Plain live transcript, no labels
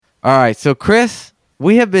All right, so Chris,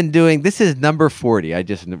 we have been doing this is number 40. I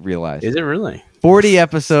just realized Is it really? 40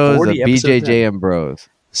 episodes 40 of episodes BJJ in. and Bros.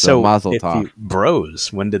 So So Mazel if Tov. you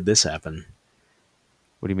bros, when did this happen?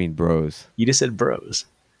 What do you mean, Bros? You just said bros.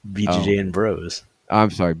 Oh, BJJ and bros.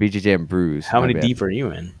 I'm sorry, BJJ and Brews. How My many bad. deep are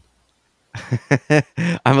you in?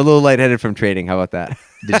 I'm a little lightheaded from trading. How about that?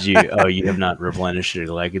 Did you? Oh, you have not replenished your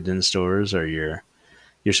Legaton stores, or you're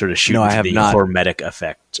sort of No, shooting I for have the not. hormetic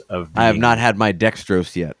effect of I have not being. had my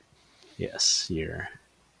dextrose yet. Yes, your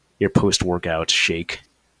post workout shake.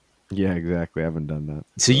 Yeah, exactly. I haven't done that.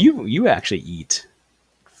 So you actually eat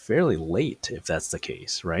fairly late if that's the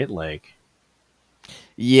case, right? Like,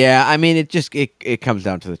 Yeah, I mean, it comes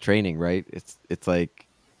down to the training, right? It's like,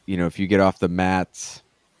 if you get off the mats,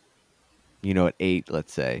 at 8,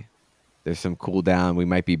 let's say, there's some cool down. We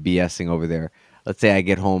might be BSing over there. Let's say I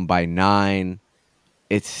get home by 9.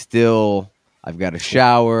 It's still I've got a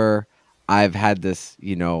shower. I've had this,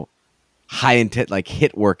 high intent like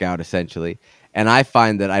hit workout essentially, and I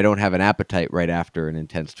find that I don't have an appetite right after an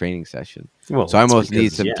intense training session. well, So I that's almost need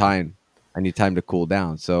because some yeah. time. I need time to cool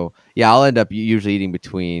down. So yeah, I'll end up usually eating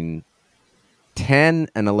between 10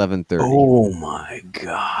 and 11:30. Oh my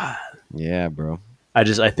god. Yeah, bro. I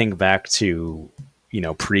think back to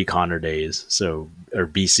pre Connor days, so or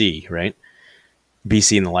BC, right?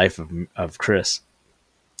 BC in the life of Chris.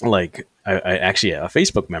 Like I actually a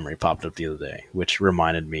Facebook memory popped up the other day, which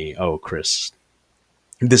reminded me, oh Chris,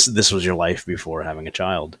 this was your life before having a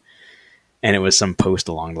child, and it was some post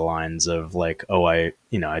along the lines of like, oh I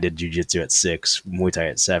did jujitsu at 6, Muay Thai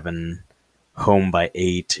at 7, home by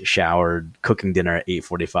 8, showered, cooking dinner at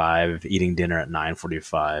 8:45, eating dinner at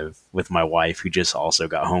 9:45 with my wife who just also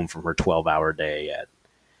got home from her 12-hour day at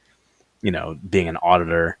being an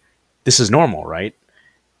auditor. This is normal, right?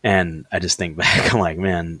 And I just think back, I'm like,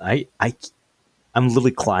 man, I'm literally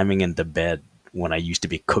climbing into bed when I used to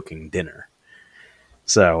be cooking dinner.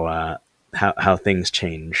 So how things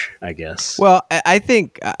change, I guess. Well, I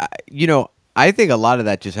think I think a lot of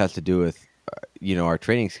that just has to do with our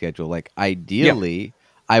training schedule. Like Yeah, ideally,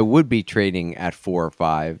 I would be training at 4 or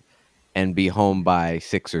 5 and be home by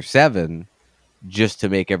 6 or 7 just to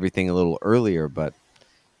make everything a little earlier. But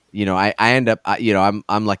I end up,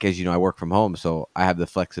 I'm like, as you know, I work from home, so I have the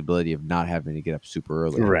flexibility of not having to get up super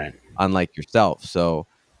early, right. unlike yourself. So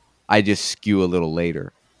I just skew a little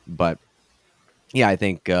later. But yeah, I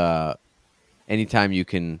think anytime you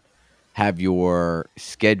can have your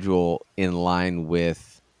schedule in line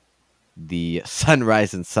with the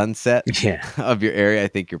sunrise and sunset Yeah, of your area, I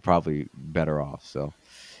think you're probably better off. So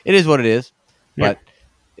it is what it is, yeah.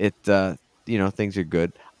 but things are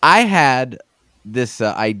good. I had this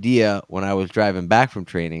idea when I was driving back from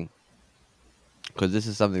training because this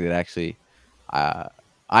is something that actually uh,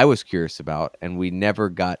 I was curious about, and we never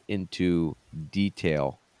got into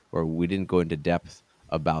detail or we didn't go into depth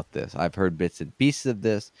about this. I've heard bits and pieces of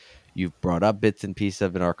this. You've brought up bits and pieces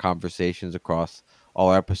of it in our conversations across all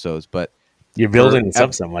our episodes, but You're for building this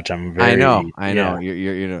up so much. I'm very I know.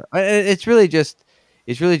 yeah. It's really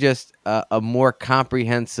just a more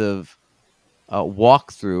comprehensive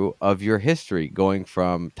walkthrough of your history, going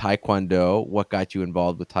from Taekwondo, what got you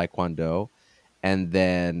involved with Taekwondo, and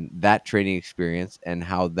then that training experience and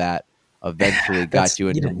how that eventually got That's you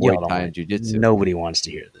into Muay y'all don't Thai want and to. Jiu Jitsu. Nobody wants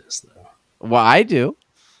to hear this though. Well, I do.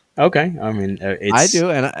 Okay, I mean I it's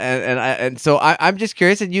do, and so I'm just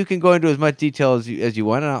curious, and you can go into as much detail as you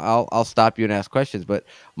want, and I'll stop you and ask questions. But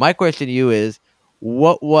my question to you is,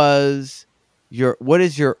 what is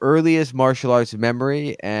your earliest martial arts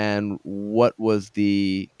memory, and what was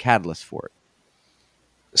the catalyst for it?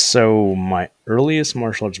 so my earliest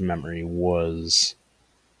martial arts memory was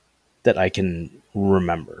that I can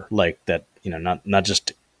remember, like that not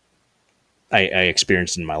just I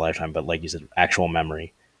experienced in my lifetime, but like you said, actual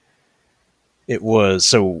memory. It was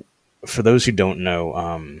so for those who don't know,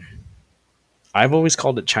 I've always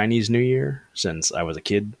called it Chinese New Year since I was a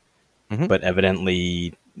kid, Hmm. but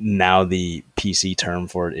evidently now the PC term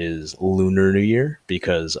for it is Lunar New Year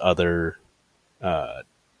because other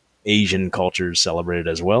Asian cultures celebrate it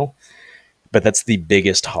as well. But that's the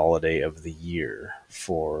biggest holiday of the year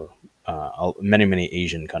for many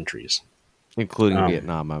Asian countries, Including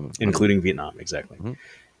Vietnam, I'm including Vietnam. Exactly. mhm.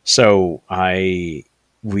 So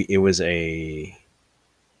it was a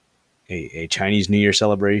Chinese New Year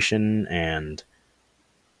celebration, and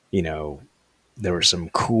you know there was some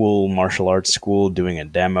cool martial arts school doing a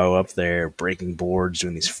demo up there, breaking boards,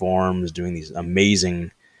 doing these forms, doing these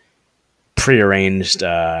amazing prearranged,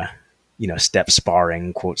 step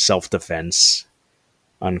sparring, quote, self defense,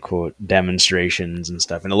 unquote, demonstrations and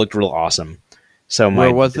stuff. And it looked real awesome. So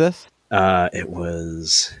Where was this? it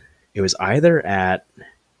was either at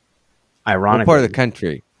What part of the Ironically,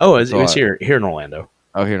 country? oh, it So, was here in Orlando.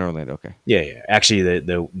 oh, here in Orlando. Okay. Yeah, yeah. Actually,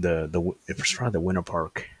 the it was probably the Winter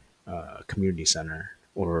Park Community Center,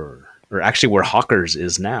 or actually where Hawkers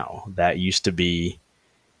is now. That used to be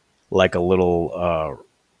like a little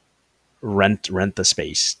rent the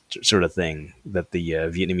space sort of thing that the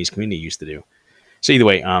Vietnamese community used to do. So either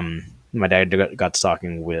way, my dad got to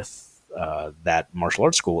talking with that martial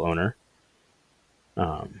arts school owner.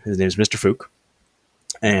 His name is Mr. Fook,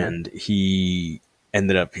 Okay. and he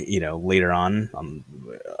ended up, later on,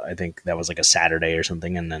 I think that was like a Saturday or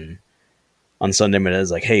something, and then on Sunday, my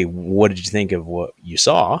dad's like, "Hey, what did you think of what you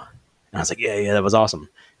saw?" And I was like, "Yeah, yeah, that was awesome."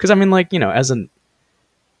 Because I mean, like, as an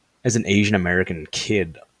Asian American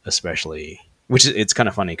kid, especially, which is it's kind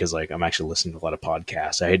of funny because like I'm actually listening to a lot of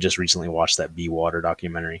podcasts. I had just recently watched that Be Water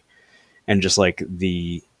documentary, and just like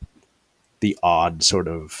the odd sort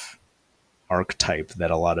of archetype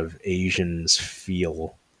that a lot of Asians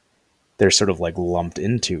feel they're sort of like lumped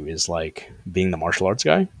into is like being the martial arts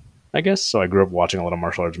guy, I guess. So I grew up watching a lot of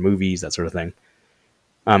martial arts movies, that sort of thing.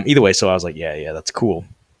 Either way, so I was like, yeah, yeah, that's cool.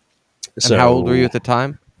 And how old were you So at the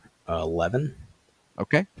time? 11,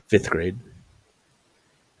 Okay. fifth grade.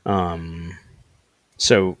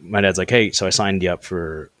 So my dad's like, hey, so I signed you up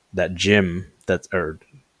for that gym that's or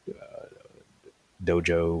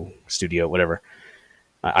dojo studio, whatever.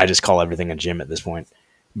 I just call everything a gym at this point,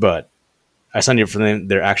 but I signed you up for them.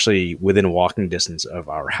 They're actually within walking distance of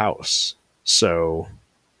our house. So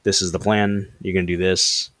this is the plan. You're gonna do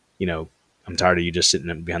this. I'm tired of you just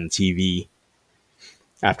sitting behind the TV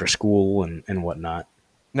after school and whatnot.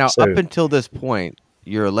 Now, up So until this point,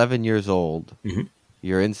 you're 11 years old. mhm.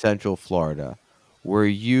 You're in Central Florida. Were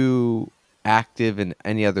you active in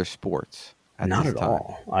any other sports at Not this at time?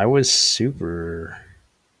 all. I was super.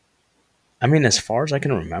 I mean, as far as I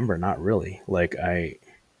can remember, not really. Like I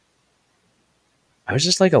was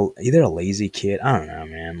just like either a lazy kid. I don't know,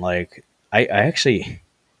 man. Like I actually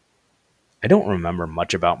I don't remember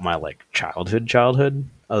much about my like childhood,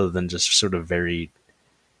 other than just sort of very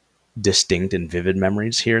distinct and vivid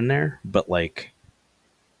memories here and there. But like,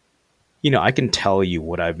 I can tell you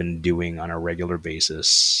what I've been doing on a regular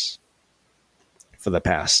basis for the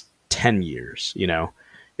past 10 years.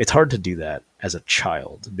 It's hard to do that as a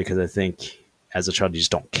child because I think as a child you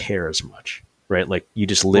just don't care as much, right? Like you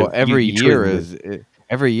just Well, live, you truly live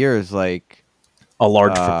every year is like a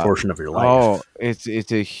large uh proportion of your oh, life.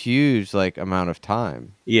 it's a huge like amount of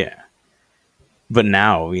time. Yeah. But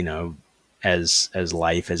now, as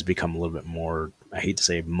life has become a little bit more, I hate to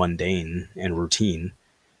say, mundane and routine,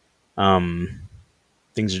 um,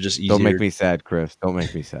 things are just Don't make easier. me sad, Chris. Don't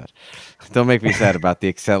make me sad. Don't make me sad about the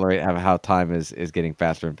accelerate of how time is getting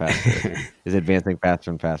faster and faster, is advancing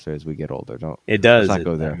faster and faster as we get older. Don't It let's does. not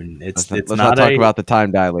go I there. mean, Let's it's not not talk about the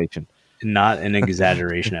time dilation. not an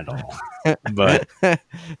exaggeration at all. But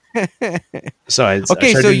so I Okay,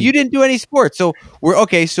 started so doing. you didn't do any sports. So we're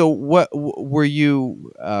okay. So what were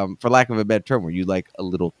you? For lack of a better term, were you like a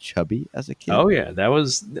little chubby as a kid? Oh yeah, that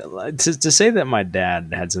was to say that my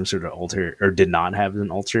dad had some sort of ulterior or did not have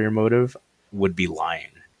an ulterior motive would be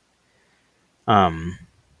lying.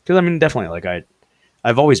 Because I mean, definitely, like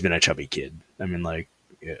I've always been a chubby kid. I mean, like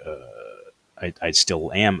I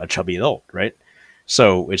still am a chubby adult, right?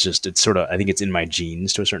 So it's sort of I think it's in my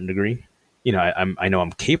genes to a certain degree. I know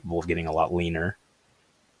I'm capable of getting a lot leaner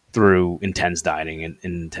through intense dieting and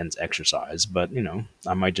intense exercise, but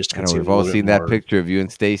I might just I know consume we've a all little bit seen that more. picture of you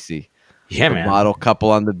and Stacy, Yeah, the man, model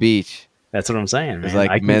couple on the beach. that's what I'm saying, It's man.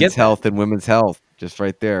 like I can men's get that. health and women's health, just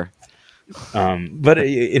right there. But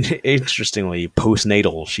interestingly,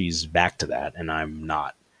 postnatal, she's back to that, and I'm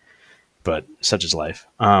not. But such is life.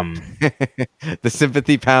 The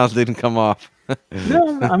sympathy pounds didn't come off.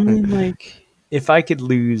 No, I mean, like, if I could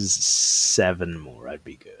lose 7 more, I'd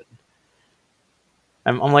be good.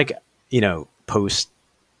 I'm like, post.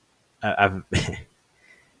 I've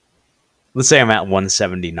let's say I'm at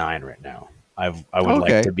 179 right now. I would like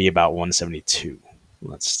Okay, to be about 172.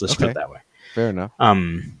 Let's put it okay, that way. fair enough.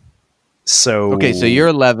 Okay, so So you're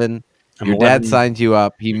 11. I'm Your dad 11. signs you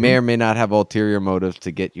up. He may Mhm. or may not have ulterior motives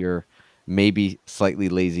to get your maybe slightly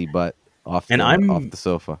lazy butt off And the I'm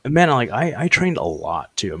sofa. man, like I trained a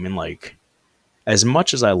lot too. I mean, like as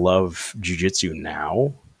much as I love jujitsu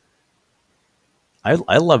now, I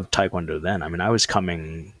loved taekwondo then. I mean, I was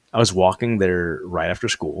walking there right after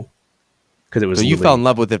school because it So was you fell in literally.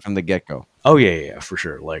 love with it from the get go. Oh yeah, yeah, yeah, for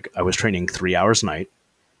sure. Like I was training 3 hours a night.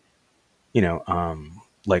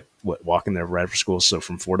 Like walking there right after school. So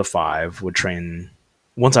from 4 to 5, would train.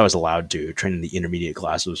 Once I was allowed to train in the intermediate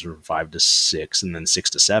classes from 5 to 6, and then 6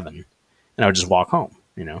 to 7, and I would just walk home.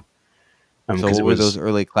 So Because what it were those was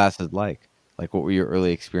early classes like? Like, what were your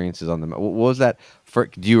early experiences on the mat? What was that?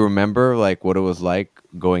 Do you remember like what it was like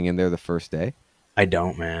going in there the first day? I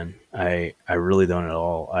don't, man. I really don't at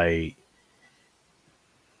all.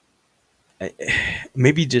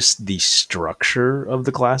 Maybe just the structure of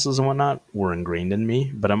the classes and whatnot were ingrained in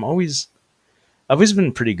me, but I've always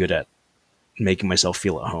been pretty good at making myself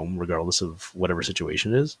feel at home regardless of whatever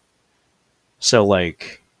situation it is. So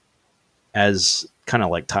like as kind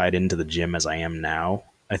of like tied into the gym as I am now,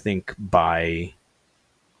 I think by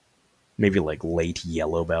maybe like late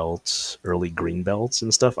yellow belts, early green belts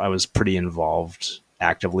and stuff, I was pretty involved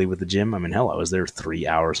actively with the gym. I mean, hell, I was there 3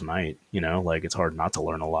 hours a night, like it's hard not to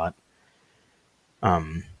learn a lot.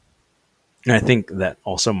 And I think that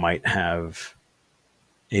also might have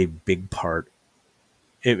a big part.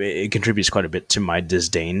 It contributes quite a bit to my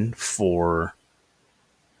disdain for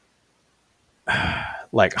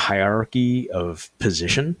like hierarchy of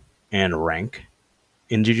position and rank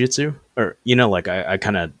in jiu-jitsu, or like I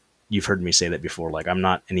kind of, you've heard me say that before, like I'm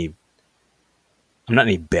not any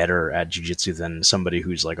better at jiu-jitsu than somebody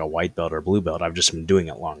who's like a white belt or blue belt. I've just been doing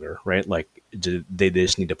it longer, right? Like they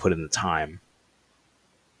just need to put in the time,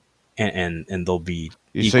 and they'll be So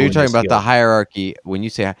you're equally talking as about the skilled. hierarchy when you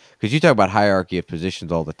say, because you talk about hierarchy of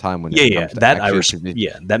positions all the time when Yeah, it yeah, comes to actual position.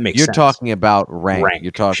 yeah, that makes You're sense. talking about rank.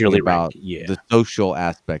 You're Rank, talking purely rank. about Yeah, the social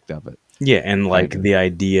aspect of it, yeah, and like kind of. the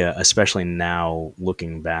idea, especially now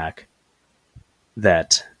looking back,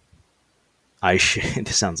 that I should.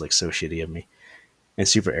 This sounds like so shitty of me and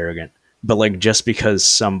super arrogant, but like just because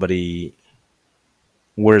somebody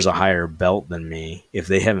wears a higher belt than me, if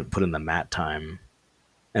they haven't put in the mat time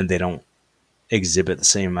and they don't exhibit the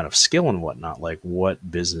same amount of skill and whatnot, like what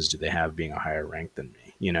business do they have being a higher rank than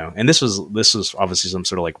me? And this was obviously some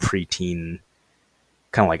sort of like preteen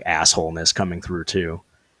kind of like assholeness coming through too.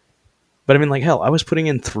 But I mean, like hell, I was putting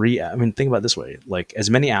in three. I mean, think about it this way: like as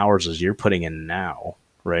many hours as you're putting in now,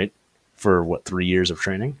 right? For what, 3 years of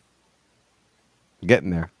training?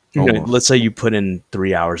 Getting there almost. Let's say you put in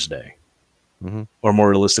 3 hours a day, Hmm. or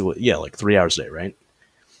more realistically, yeah, like 3 hours a day, right?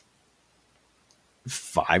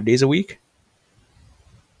 5 days a week.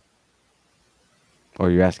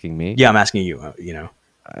 Or you're asking me? Yeah, I'm asking you.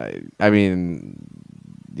 I mean,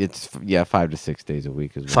 it's, yeah, 5 to 6 days a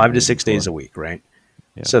week is what I'm Five to aiming six days for. a week, right?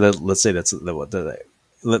 Yeah. So that, let's say that's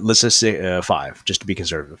let's just say five, just to be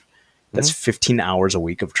conservative. That's Hmm. 15 hours a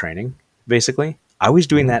week of training, basically. I was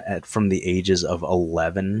doing Hmm. that from the ages of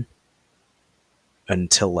 11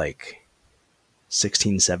 until like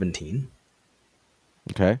 16, 17,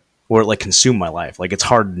 Okay. where it like consumed my life. Like it's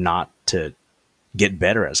hard not to get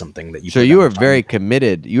better at something that you So put that you were much time very into.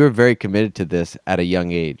 committed. You were very committed to this at a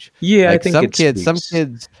young age. Yeah, I Like think some it kids, some speaks.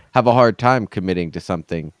 kids have a hard time committing to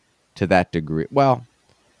something to that degree. Well,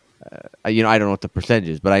 I don't know what the percentage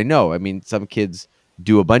is, but I know. I mean, some kids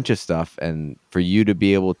do a bunch of stuff, and for you to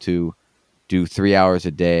be able to do 3 hours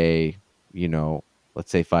a day,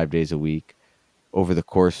 let's say 5 days a week over the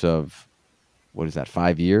course of, what is that,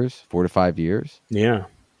 5 years, 4 to 5 years, Yeah.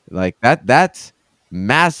 like that's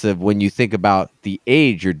massive when you think about the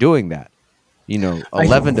age you're doing that. I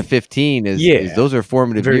 11 to 15 is Yeah, those are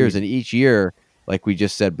formative years, very. and each year, like we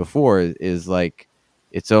just said before, is like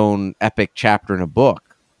its own epic chapter in a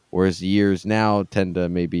book, whereas years now tend to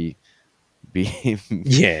maybe be,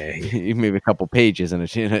 Yeah. be maybe a couple pages in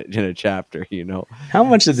a chapter. How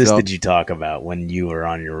much of this So, did you talk about when you were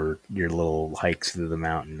on your little hikes through the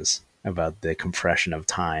mountains about the compression of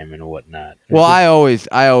time and whatnot? well, I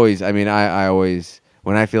mean, I always,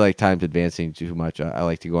 when I feel like time's advancing too much, I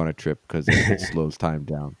like to go on a trip because it slows time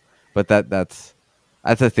down. But that's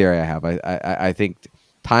a theory I have. I think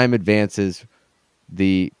time advances.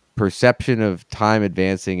 The perception of time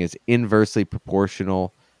advancing is inversely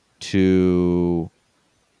proportional to,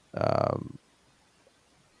 um,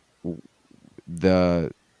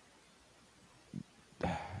 the.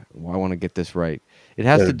 Well, I want to get this right. It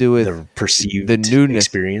has to do with The the perceived newness.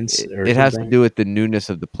 experience It, or it has to something. do with the newness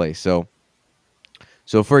of the place. So,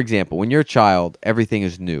 for example, when you're a child, everything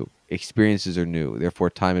is new. Experiences are new. Therefore,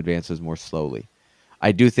 time advances more slowly.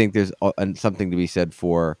 I do think there's something to be said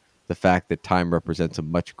for the fact that time represents a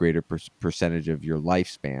much greater percentage of your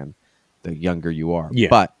lifespan the younger you are. Yeah.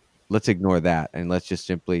 But let's ignore that and let's just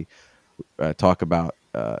simply talk about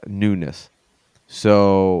newness.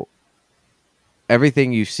 So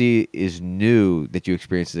everything you see is new that you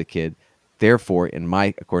experienced as a kid. Therefore,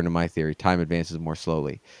 according to my theory, time advances more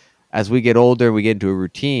slowly. As we get older and we get into a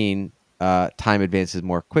routine, time advances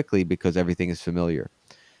more quickly because everything is familiar.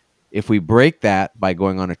 If we break that by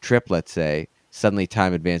going on a trip, let's say, suddenly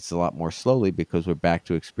time advances a lot more slowly because we're back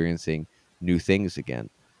to experiencing new things again.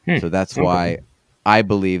 Hmm. So that's Okay. why I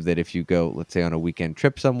believe that if you go, let's say, on a weekend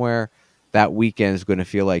trip somewhere, that weekend is going to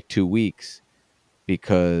feel like 2 weeks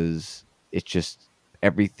because it's just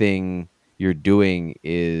everything you're doing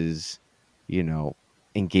is, you know,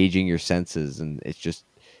 engaging your senses, and it's just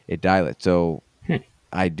it dilates. So Hmm.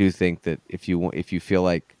 I do think that if you feel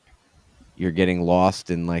like you're getting lost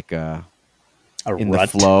in like A in the rut,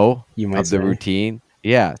 flow you might of the say. routine,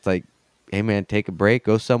 yeah, it's like, hey man, take a break,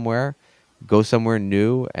 go somewhere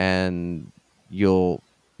new, and you'll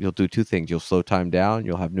you'll do two things. You'll slow time down,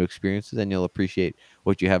 you'll have new experiences, and you'll appreciate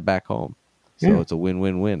what you have back home. So Yeah. it's a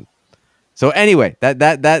win-win-win. So anyway,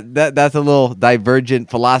 that's a little divergent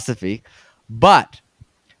philosophy, but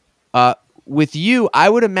uh, with you, I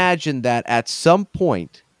would imagine that at some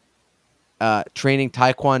point, training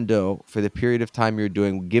Taekwondo for the period of time you're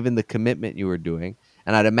doing, given the commitment you were doing,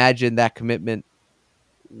 and I'd imagine that commitment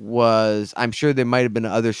was, I'm sure there might have been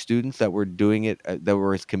other students that were doing it that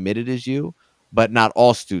were as committed as you, but not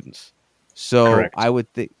all students. So Correct. I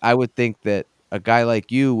would think that a guy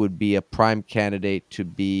like you would be a prime candidate to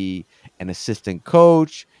be an assistant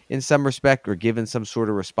coach in some respect, or given some sort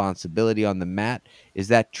of responsibility on the mat. Is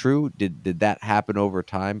that true? Did that happen over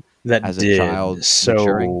time That as a did. child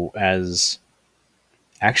maturing? So as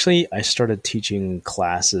actually, I started teaching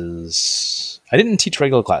classes. I didn't teach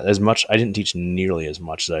regular class as much. I didn't teach nearly as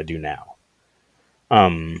much as I do now.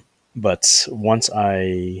 Um, but once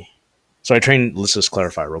I trained. Let's just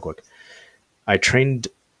clarify real quick. I trained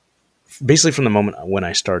basically from the moment when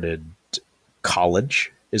I started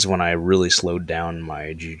college is when I really slowed down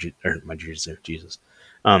my jiu-jitsu, Jesus,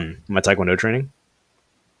 my taekwondo training,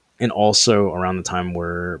 and also around the time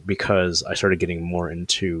where because I started getting more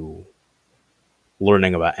into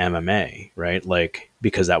learning about MMA, right? Like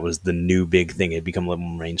because that was the new big thing, it had become a little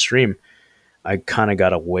more mainstream. I kind of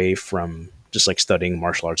got away from just like studying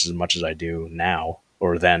martial arts as much as I do now,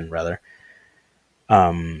 or then rather.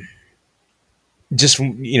 Just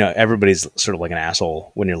everybody's sort of like an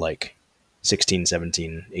asshole when you're like 16,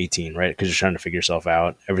 17, 18, right? Because you're trying to figure yourself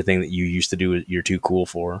out. Everything that you used to do you're too cool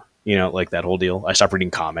for, like that whole deal. I stopped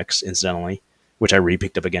reading comics incidentally, which I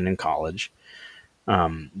re-picked up again in college,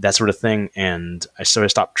 that sort of thing. And I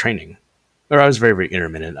stopped training, or I was very, very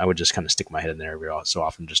intermittent. I would just kind of stick my head in there every so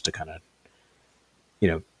often just to kind of you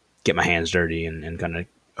know get my hands dirty and kind of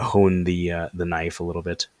hone the knife a little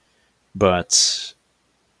bit. But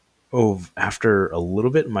after a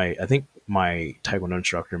little bit, I think my taekwondo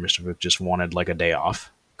instructor, Mr. Vic, just wanted like a day off,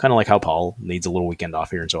 kind of like how Paul needs a little weekend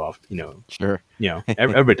off here and so off. Sure.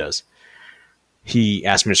 Everybody does. He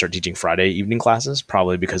asked me to start teaching Friday evening classes,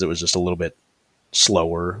 probably because it was just a little bit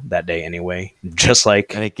slower that day anyway. And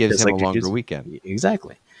it gives Just him a like longer jujitsu. weekend.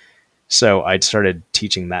 Exactly. So I started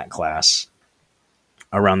teaching that class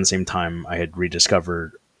around the same time I had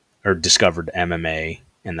rediscovered or discovered MMA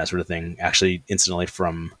and that sort of thing. Actually, incidentally,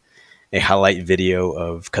 from a highlight video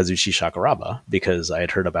of Kazushi Sakuraba because I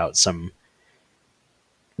had heard about some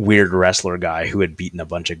weird wrestler guy who had beaten a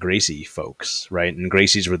bunch of Gracie folks, right? And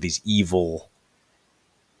Gracies were these evil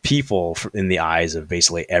people in the eyes of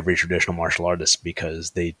basically every traditional martial artist because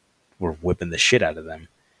they were whipping the shit out of them.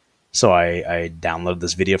 So I downloaded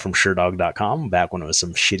this video from Sherdog.com back when it was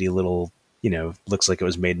some shitty little, looks like it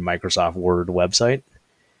was made in Microsoft Word website.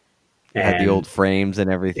 It had the And old frames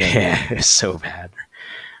and everything. yeah, it was so bad.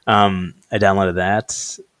 I downloaded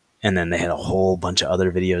that, and then they had a whole bunch of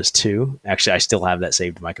other videos too. Actually, I still have that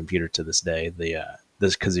saved to my computer to this day.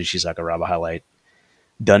 This Kazushi Sakuraba highlight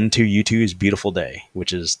done to U2's "Beautiful Day,"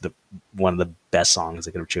 which is the one of the best songs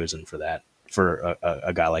I could have chosen for that for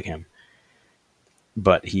a guy like him.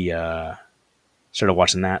 But he started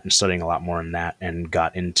watching that and studying a lot more in that, and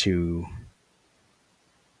got into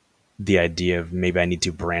the idea of maybe I need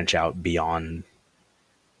to branch out beyond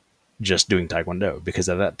just doing Taekwondo because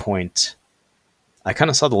at that point I kind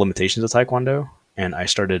of saw the limitations of Taekwondo, and I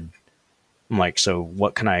started. I'm like, so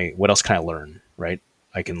what else can I learn? Right?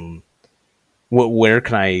 I can. Where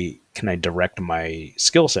can I direct my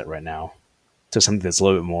skill set right now to something that's a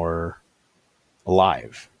little bit more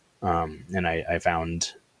alive? And I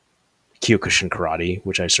found Kyokushin karate,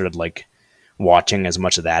 which I started like watching as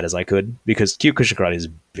much of that as I could because Kyokushin karate is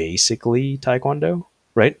basically Taekwondo,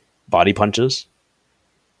 right? Body punches,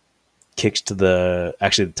 kicks to the.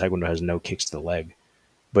 Actually, the Taekwondo has no kicks to the leg,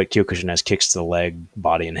 but Kyokushin has kicks to the leg,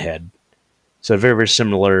 body, and head. So very, very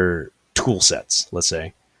similar tool sets, let's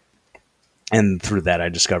say. And through that, I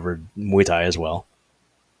discovered Muay Thai as well,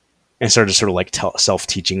 and started sort of like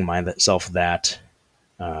self-teaching myself that,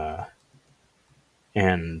 uh,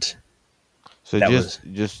 and So that was.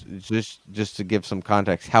 just to give some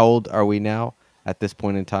context, how old are we now at this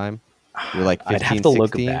point in time? You're like I'd have 15, to look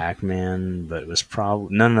 16? back, man, but it was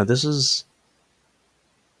probably no. This is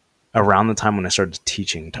around the time when I started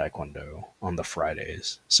teaching Taekwondo on the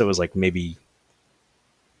Fridays. So it was like maybe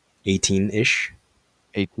 18-ish.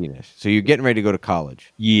 18ish. So you're getting ready to go to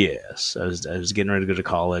college. Yes, I was getting ready to go to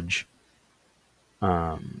college.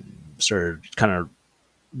 Started kind of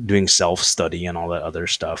doing self study and all that other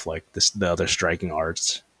stuff, like the other striking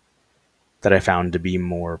arts that I found to be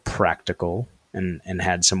more practical and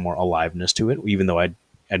had some more aliveness to it, even though I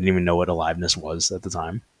didn't even know what aliveness was at the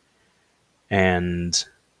time. And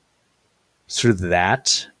through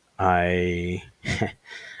that, I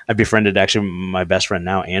I befriended actually my best friend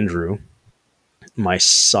now, Andrew, my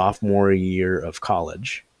sophomore year of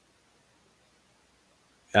college.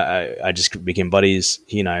 I just became buddies.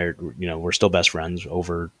 He and I are, we're still best friends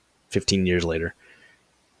over 15 years later.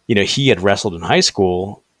 He had wrestled in high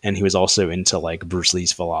school and he was also into like Bruce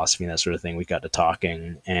Lee's philosophy and that sort of thing. We got to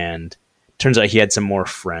talking, and turns out he had some more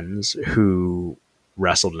friends who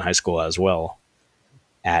wrestled in high school as well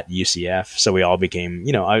at UCF. So we all became,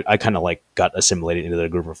 I kind of like got assimilated into the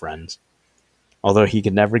group of friends. Although he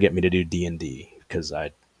could never get me to do D&D because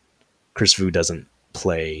Chris Vu doesn't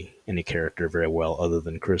play any character very well other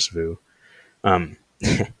than Chris Vu. So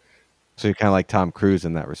you're kind of like Tom Cruise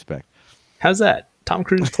in that respect. How's that? Tom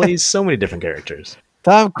Cruise plays so many different characters.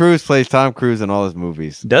 Tom Cruise plays Tom Cruise in all his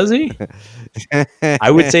movies. Does he? I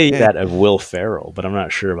would say that of Will Ferrell, but I'm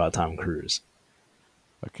not sure about Tom Cruise.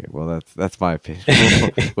 Okay, well that's my opinion.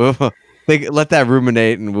 We'll let that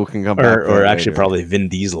ruminate, and we can come back. Or actually, probably Vin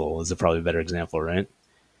Diesel is probably a better example, right?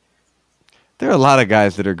 There are a lot of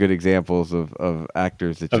guys that are good examples of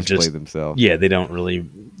actors that just play themselves. Yeah, they don't really,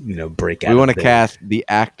 break out. We want to cast the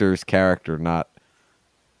actor's character, not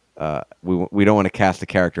we don't want to cast a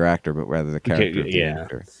character actor, but rather the character of the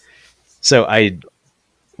actor. So I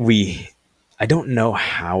don't know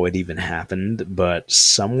how it even happened, but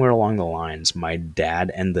somewhere along the lines, my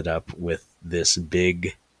dad ended up with this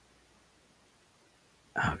big.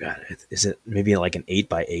 Oh God, is it maybe like an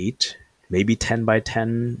 8x8, maybe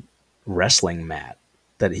 10x10 wrestling mat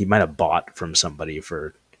that he might have bought from somebody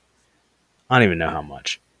for, I don't even know how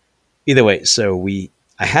much. Either way, so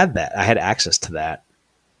I had access to that.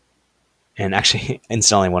 And actually,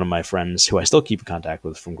 instantly, one of my friends who I still keep in contact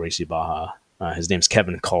with from Gracie Baja, his name's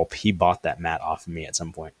Kevin Culp, he bought that mat off of me at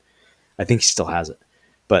some point. I think he still has it.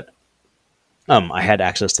 But I had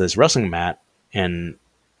access to this wrestling mat, and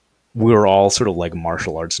we were all sort of like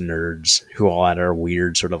martial arts nerds who all had our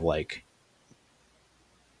weird sort of like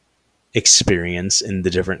experience in the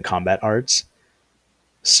different combat arts.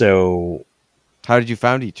 So how did you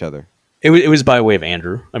find each other? It was by way of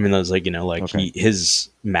Andrew. I mean, that was like, okay.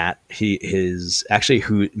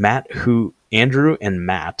 Andrew and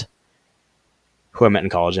Matt, who I met in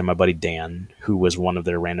college, and my buddy Dan, who was one of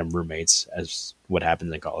their random roommates, as what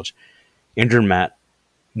happens in college. Andrew and Matt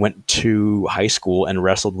went to high school and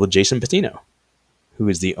wrestled with Jason Patino, who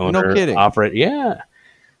is the owner,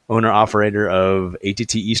 owner-operator of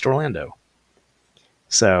ATT East Orlando.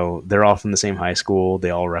 So they're all from the same high school.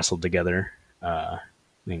 They all wrestled together. I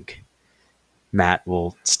think Matt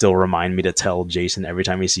will still remind me to tell Jason every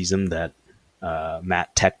time he sees him that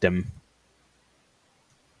Matt teched him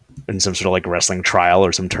in some sort of like wrestling trial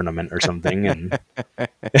or some tournament or something. And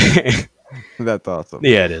that's awesome.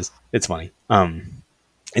 Yeah, it is. It's funny.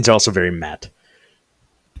 It's also very Matt.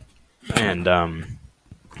 And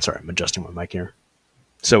sorry, I'm adjusting my mic here.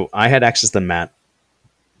 So I had access to Matt.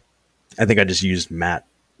 I think I just used Matt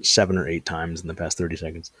 7 or 8 times in the past 30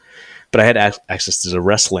 seconds. But I had access to the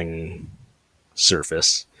wrestling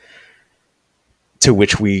surface, to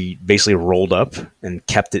which we basically rolled up and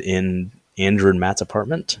kept it in Andrew and Matt's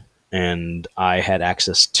apartment. And I had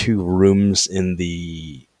access to rooms in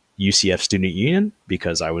the UCF Student Union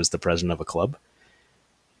because I was the president of a club,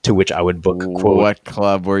 to which I would book. Quote, what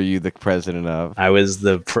club were you the president of? I was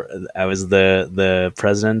the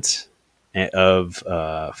president of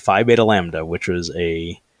Phi Beta Lambda, which was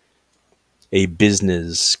a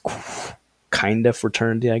business kind of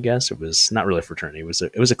fraternity, I guess. It was not really a fraternity. It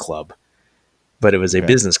was a club, but it was a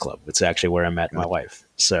business club. It's actually where I met my wife.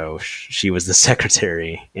 So she was the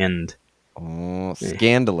secretary, and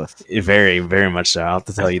scandalous. Very, very much so. I'll have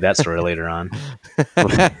to tell you that story later on.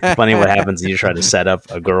 Funny what happens when you try to set up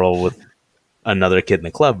a girl with another kid in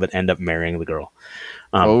the club, but end up marrying the girl.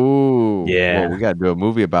 Yeah. Well, we got to do a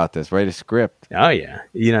movie about this. Write a script. Oh yeah,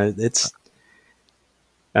 it's.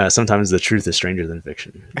 Sometimes the truth is stranger than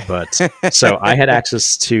fiction. But so I had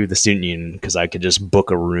access to the student union because I could just book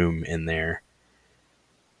a room in there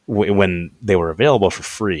when they were available for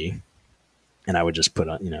free. And I would just put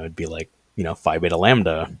on, it'd be like, Phi Beta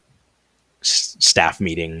Lambda staff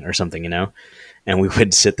meeting or something, and we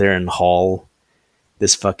would sit there and haul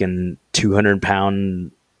this fucking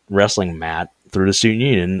 200-pound wrestling mat through the student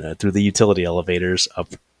union, through the utility elevators, up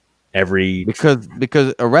every.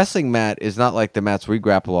 Because a wrestling mat is not like the mats we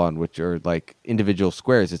grapple on, which are like individual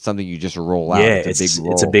squares. It's something you just roll out. Yeah, It's a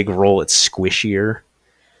big it's a roll. big roll. It's squishier.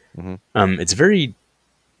 Hmm. It's very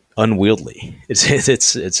unwieldy. It's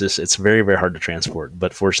very very hard to transport.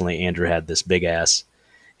 But fortunately, Andrew had this big ass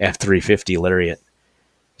F-350 Lariat,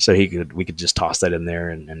 so we could just toss that in there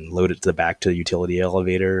and load it to the back to the utility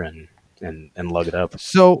elevator and lug it up.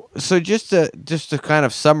 So just to kind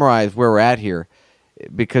of summarize where we're at here,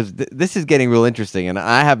 because this is getting real interesting, and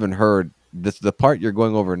I haven't heard this. The part you're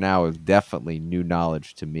going over now is definitely new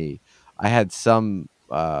knowledge to me. I had some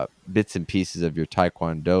bits and pieces of your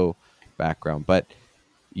Taekwondo background, but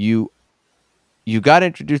you you got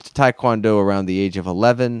introduced to Taekwondo around the age of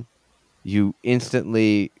 11. You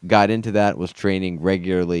instantly got into that, was training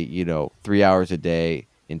regularly, 3 hours a day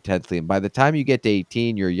intensely. And by the time you get to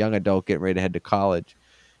 18, you're a young adult getting ready to head to college.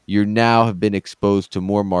 You now have been exposed to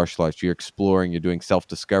more martial arts. You're exploring, you're doing self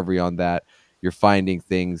discovery on that. You're finding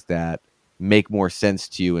things that make more sense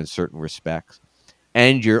to you in certain respects.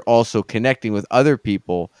 And you're also connecting with other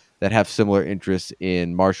people that have similar interests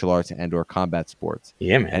in martial arts and or combat sports.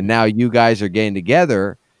 Yeah, And man. now you guys are getting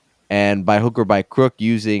together and by hook or by crook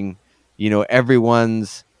using,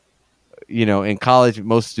 everyone's, in college,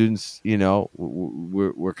 most students,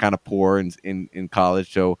 we're kind of poor in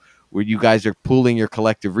college. So where you guys are pooling your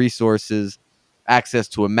collective resources, access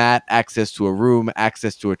to a mat, access to a room,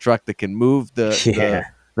 access to a truck that can move the Yeah,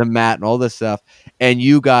 the the mat and all this stuff, and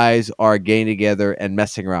you guys are getting together and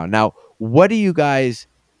messing around. Now, what are you guys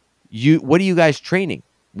training?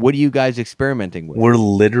 What are you guys experimenting with? we're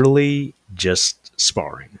literally just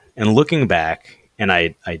sparring. And looking back, and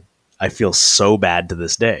I feel so bad to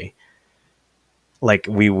this day. Like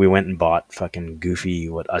we went and bought fucking goofy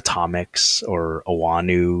atomics or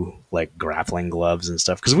Awanu like grappling gloves and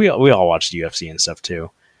stuff because we all watched UFC and stuff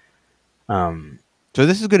too. Um, So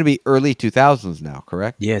this is going to be early 2000s now,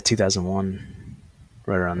 correct? yeah, 2001,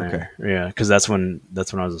 right around Okay. there. Yeah, because that's when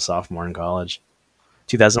I was a sophomore in college.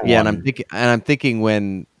 Yeah, and 2001 I'm thinking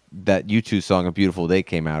when that U2 song "A Beautiful Day"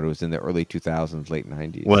 came out, it was in the early 2000s, late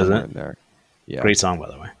 90s, was somewhere it? in there. Yeah. Great song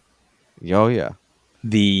by the way. Oh yeah.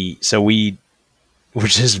 The so we were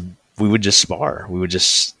just we would just spar. We would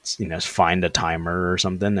just find a timer or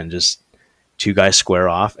something and just two guys square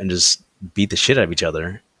off and just beat the shit out of each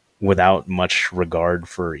other without much regard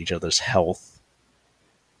for each other's health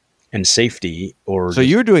and safety or So just,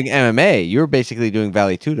 you're doing MMA. You're basically doing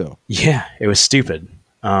Valley Tudo. yeah, it was stupid.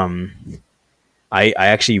 um I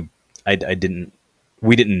actually I didn't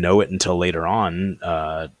we didn't know it until later on.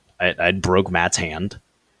 I broke Matt's hand.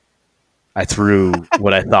 I threw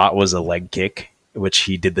what I thought was a leg kick, which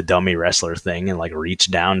he did the dummy wrestler thing and like reached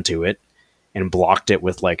down to it and blocked it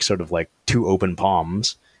with like sort of like two open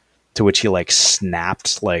palms, to which he like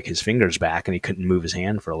snapped like his fingers back and he couldn't move his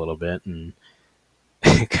hand for a little bit. And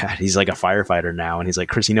God, he's like a firefighter now, and he's like,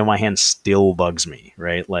 Chris, my hand still bugs me,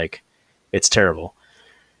 right? Like, it's terrible.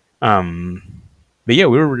 But yeah,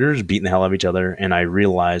 we were just beating the hell out of each other, and I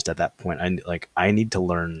realized at that point, I need to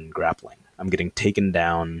learn grappling. I'm getting taken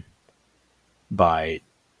down by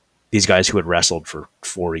these guys who had wrestled for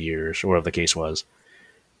 4 years, or whatever the case was,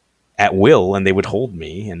 at will, and they would hold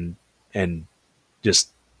me and just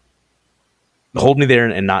hold me there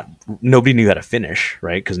and not nobody knew how to finish,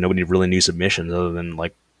 right? Because nobody really knew submissions other than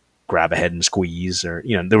like grab a head and squeeze, or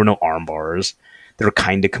there were no arm bars. There were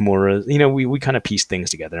kind of Kimuras. We kind of pieced things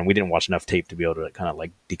together, and we didn't watch enough tape to be able to kind of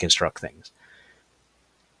like deconstruct things.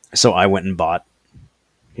 So I went and bought,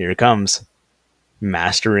 here it comes,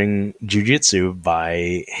 Mastering Jiu-Jitsu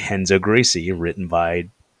by Renzo Gracie, written by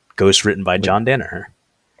John Danaher.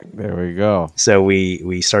 There we go. So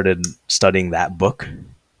we started studying that book.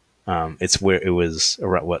 It's where it was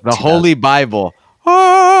around what The 2000 Holy Bible.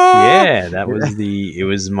 Ah! Yeah, it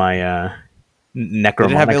was my Did it have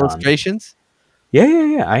Necromonicon. illustrations?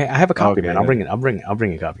 Yeah. I have a copy, Okay. man. I'll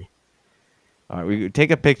bring a copy. All right, we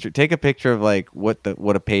take a picture. Take a picture of like what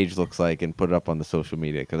a page looks like and put it up on the social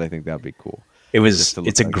media because I think that'd be cool.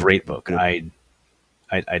 It's a great book.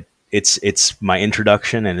 It's my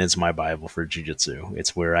introduction and it's my Bible for jiu-jitsu.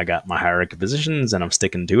 It's where I got my hierarchy positions and I'm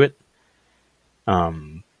sticking to it.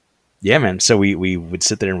 Yeah, man. So we would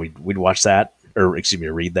sit there and we'd watch that, or excuse me,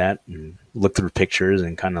 read that and look through pictures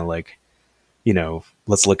and kind of like,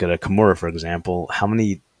 let's look at a Kimura, for example. How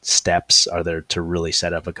many steps are there to really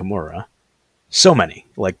set up a Kimura? So many.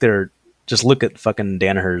 Like just look at fucking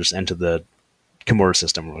Danaher's Into the Kimura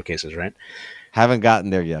System, in cases, right? Haven't gotten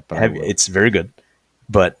there yet, but I will. It's very good,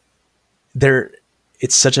 but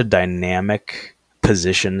it's such a dynamic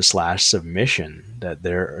position / submission that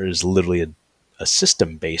there is literally a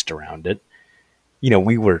system based around it.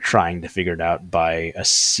 We were trying to figure it out by a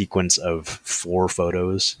sequence of 4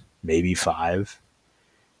 photos, maybe 5.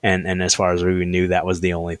 And as far as we knew, that was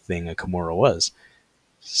the only thing a Kimura was.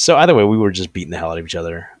 So either way, we were just beating the hell out of each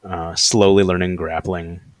other, slowly learning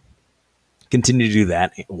grappling. Continue to do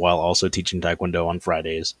that while also teaching Taekwondo on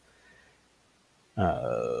Fridays.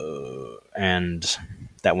 And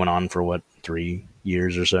that went on for 3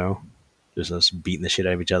 years or so. Just us beating the shit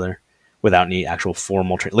out of each other without any actual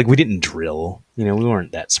formal training. Like, we didn't drill. We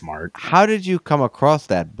weren't that smart. How did you come across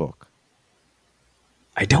that book?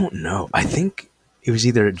 I don't know. I think it was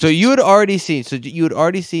either. So you had already seen. So you had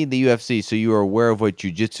already seen the UFC. So you were aware of what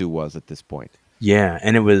jiu-jitsu was at this point. Yeah,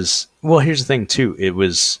 and it was. Well, here's the thing too. It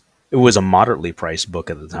was a moderately priced book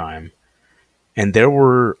at the time, and there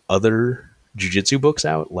were other jiu-jitsu books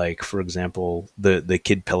out. Like, for example, the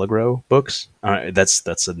Kid Pellegro books.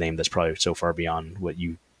 That's a name that's probably so far beyond what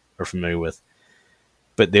you are familiar with.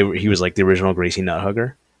 But he was like the original Gracie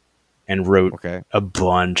Nuthugger, and wrote a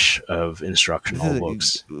bunch of instructional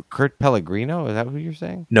books. Kurt Pellegrino, is that who you're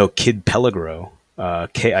saying? No, Kid Pellegro,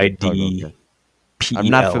 KID. I'm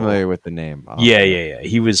not familiar with the name. Yeah.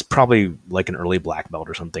 He was probably like an early black belt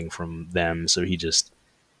or something from them. So he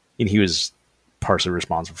was partially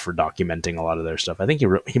responsible for documenting a lot of their stuff. I think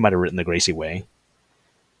he might have written The Gracie Way.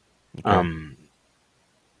 Okay.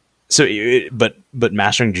 But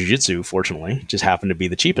mastering jiu-jitsu, fortunately, just happened to be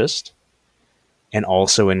the cheapest, and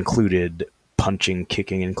also included punching,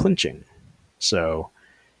 kicking, and clinching. So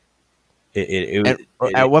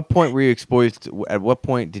at what point were you exposed? At what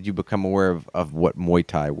point did you become aware of what Muay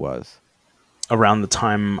Thai was? Around the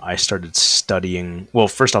time I started studying. Well,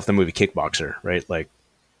 first off, the movie Kickboxer, right? Like,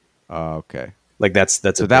 okay. Like that's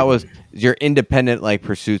so that was your independent like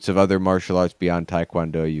pursuits of other martial arts beyond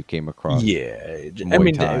Taekwondo. You came across,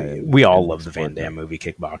 Muay Thai we all love the Van Damme movie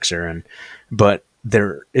Kickboxer, but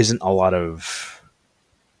there isn't a lot of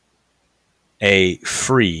A,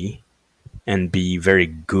 free, and B, very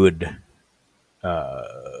good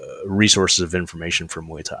resources of information for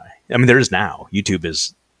Muay Thai. I mean, there is now. YouTube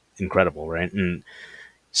is incredible, right? And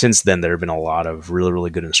since then, there have been a lot of really, really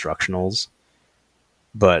good instructionals,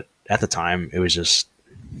 but at the time, it was just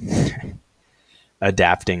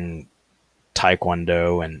adapting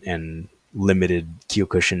Taekwondo and limited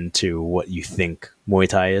Kyokushin to what you think Muay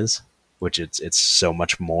Thai is, which it's so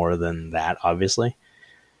much more than that, obviously.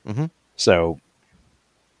 Mm-hmm. So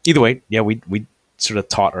either way, yeah, we sort of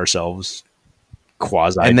taught ourselves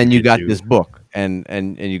quasi. And then you got this book,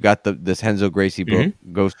 and you got this Renzo Gracie book,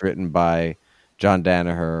 ghost written by John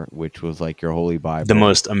Danaher, which was like your holy Bible. The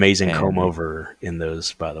most amazing comb over in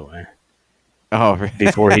those, by the way. Oh, really?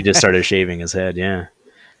 Before he just started shaving his head, yeah.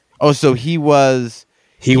 Oh, so he was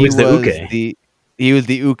the uke. He was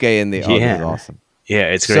the uke in the. Yeah. Oh, that's awesome. Yeah,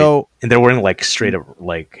 it's great. So, and they're wearing like straight up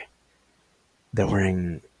like they're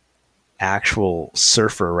wearing actual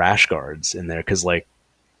surfer rash guards in there because like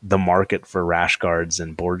the market for rash guards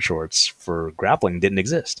and board shorts for grappling didn't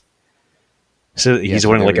exist. So he's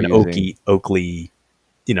wearing like an Oakley,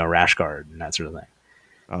 rash guard and that sort of thing.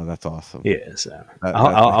 Oh, that's awesome. Yeah, so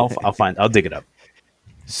I'll dig it up.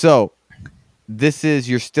 So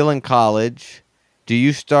you're still in college. Do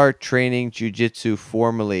you start training jiu-jitsu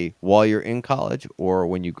formally while you're in college or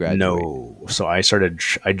when you graduate? No. So I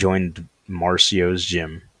joined Marcio's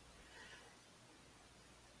gym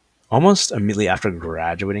almost immediately after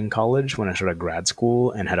graduating college when I started grad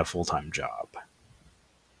school and had a full-time job.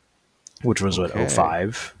 Which was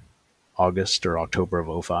 05, August or October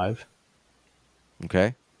of 05.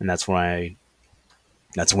 Okay. And that's when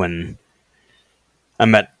I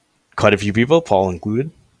met quite a few people, Paul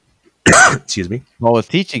included. Excuse me. Paul was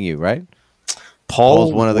teaching you, right? Paul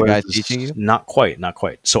was one of the guys teaching you? Not quite.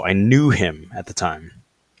 So I knew him at the time.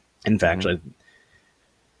 In fact,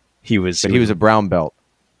 he was a brown belt.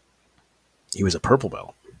 He was a purple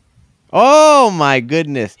belt. Oh my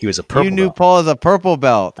goodness! He was a purple belt. You knew Paul as a purple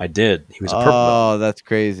belt. I did. He was a purple belt. Oh, that's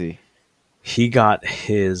crazy. He got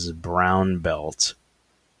his brown belt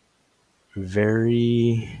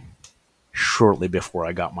very shortly before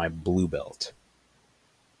I got my blue belt.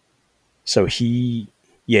 So he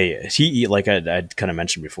like I'd kind of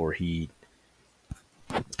mentioned before, he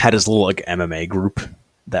had his little like MMA group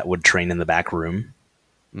that would train in the back room.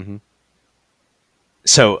 Mm-hmm.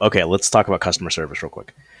 So okay, let's talk about customer service real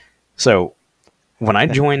quick. So when I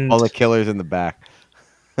joined, all the killers in the back.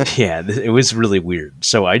 Yeah, it was really weird.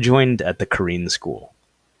 So I joined at the Korean school,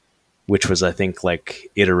 which was, I think, like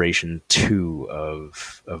iteration 2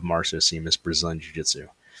 of Marcio Simas Brazilian Jiu-Jitsu.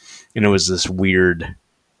 And it was this weird,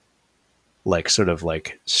 like sort of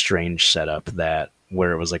like strange setup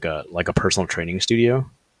where it was like a personal training studio.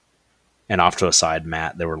 and off to a side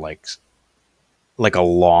mat there were like a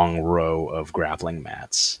long row of grappling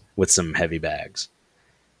mats with some heavy bags.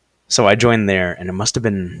 So I joined there, and it must have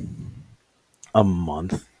been a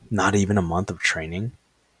month, not even a month of training.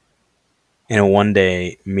 And one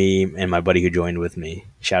day, me and my buddy who joined with me,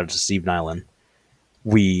 shout out to Steve Nyland,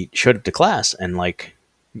 we showed up to class, and like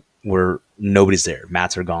nobody's there.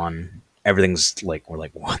 Mats are gone. Everything's like, we're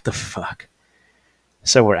like, what the fuck?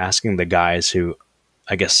 So we're asking the guys who,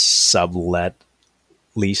 I guess,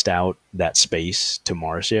 leased out that space to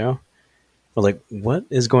Marcio. We're like, what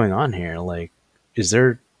is going on here? Like, is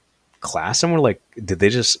there class? And we're like, did they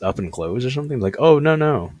just up and close or something? Like, oh,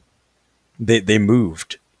 no. They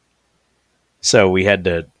moved. So we had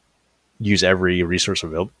to use every resource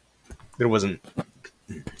available. There wasn't,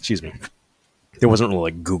 excuse me, there wasn't really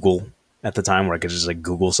like Google at the time where I could just like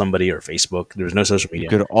Google somebody or Facebook. There was no social media.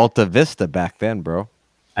 You could Alta Vista back then, bro.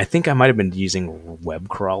 I think I might have been using Web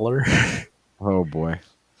Crawler. Oh boy.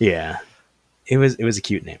 Yeah. It was a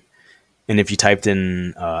cute name. And if you typed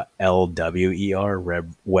in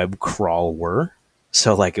LWER, web crawler,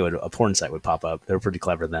 so like a porn site would pop up. They were pretty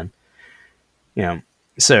clever then. You know,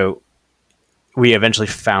 so we eventually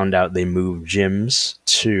found out they moved gyms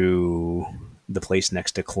to the place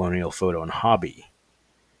next to Colonial Photo and Hobby.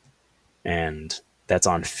 And that's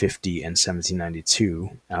on 50 and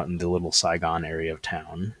 1792 out in the little Saigon area of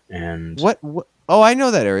town. And what oh, I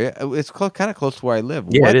know that area. It's kind of close to where I live.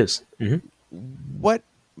 Yeah, it is. Mm-hmm. What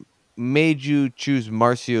made you choose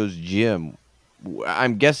Marcio's gym?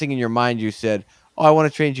 I'm guessing in your mind you said, "Oh, I want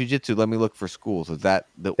to train jiu-jitsu. Let me look for schools." Is that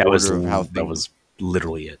the order of how things? That was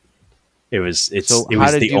literally it. It was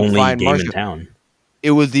the only game in town.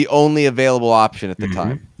 It was the only available option at the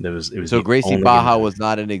time. It was so Gracie Baja was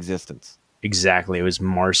not in existence. Exactly. It was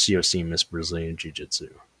Marcio Simas Brazilian Jiu-Jitsu.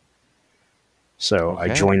 So I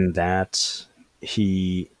joined that.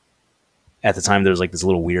 At the time, there was like this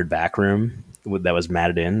little weird back room that was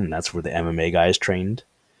matted in, and that's where the MMA guys trained.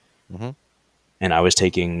 Mm-hmm. And I was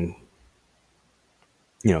taking,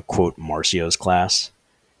 quote, Marcio's class.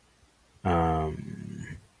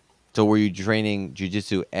 So were you training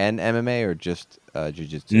jiu-jitsu and MMA or just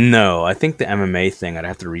jiu-jitsu? No, I think the MMA thing, I'd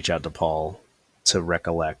have to reach out to Paul to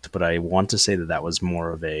recollect, but I want to say that was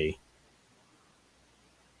more of a,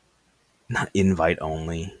 not invite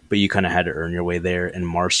only, but you kind of had to earn your way there. And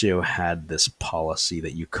Marcio had this policy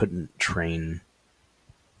that you couldn't train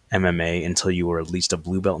MMA until you were at least a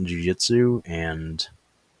blue belt in jiu-jitsu and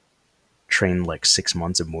trained like 6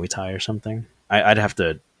 months of Muay Thai or something.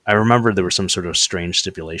 I remember there was some sort of strange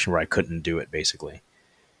stipulation where I couldn't do it, basically.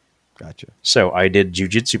 Gotcha. So I did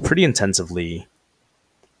jiu-jitsu pretty intensively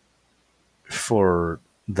for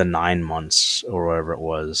the 9 months or whatever it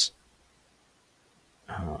was.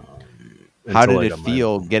 How did it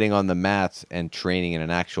feel getting on the mats and training in an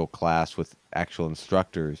actual class with actual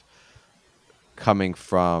instructors, coming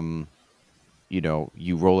from,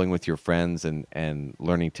 you rolling with your friends and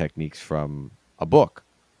learning techniques from a book?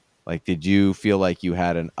 Like, did you feel like you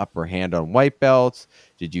had an upper hand on white belts?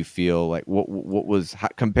 Did you feel like what was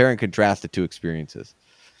compare and contrast the two experiences?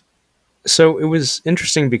 So it was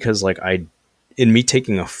interesting because like in me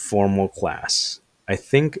taking a formal class, I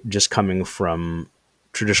think just coming from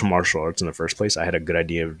traditional martial arts in the first place, I had a good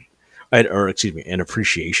idea an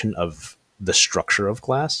appreciation of the structure of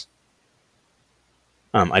class.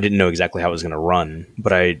 I didn't know exactly how it was going to run,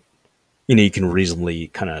 but you can reasonably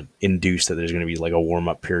kind of induce that there's going to be like a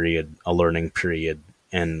warm-up period, a learning period,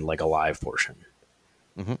 and like a live portion.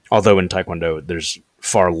 Mm-hmm. Although in Taekwondo, there's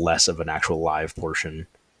far less of an actual live portion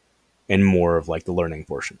and more of like the learning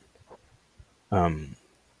portion.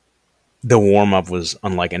 The warm-up was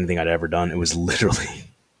unlike anything I'd ever done. It was literally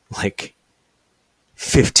like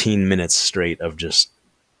 15 minutes straight of just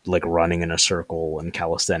like running in a circle and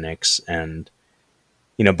calisthenics and,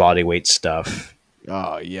 body weight stuff.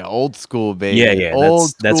 Oh yeah, old school, baby. Yeah.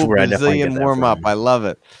 That's where I definitely get that warm up. I love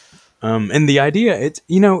it. And the idea,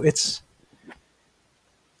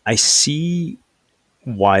 I see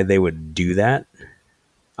why they would do that.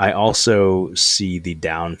 I also see the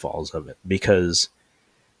downfalls of it because,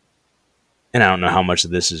 and I don't know how much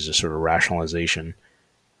of this is just sort of rationalization,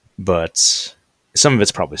 but some of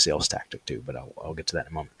it's probably sales tactic too. But I'll get to that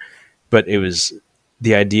in a moment. But it was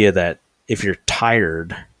the idea that if you're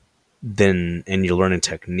tired, and you're learning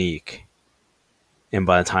technique, and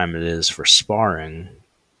by the time it is for sparring,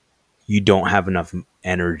 you don't have enough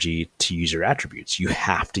energy to use your attributes. You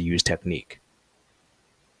have to use technique,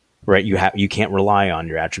 right? You can't rely on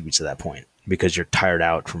your attributes at that point because you're tired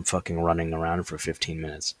out from fucking running around for 15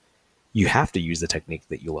 minutes. You have to use the technique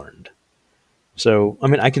that you learned. So, I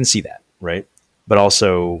mean, I can see that, right? But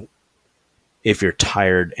also, if you're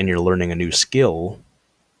tired and you're learning a new skill,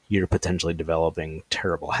 you're potentially developing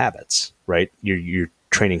terrible habits, right? You're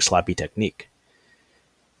training sloppy technique.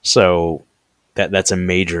 So that's a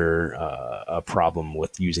major a problem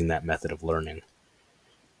with using that method of learning.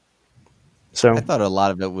 I So thought a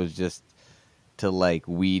lot of it was just to like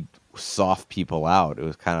weed soft people out. It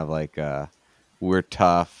was kind of like we're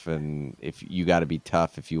tough, and if you got to be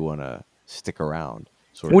tough if you want to stick around,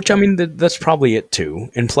 sort of which I thing. mean that's probably it too.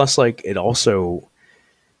 And plus like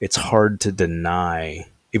it's hard to deny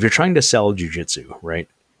if you're trying to sell jujitsu, right?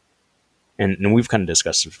 And we've kind of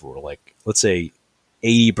discussed this before. Like, let's say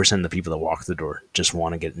 80% of the people that walk the door just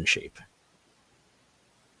want to get in shape.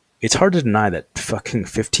 It's hard to deny that fucking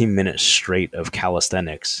 15 minutes straight of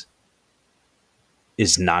calisthenics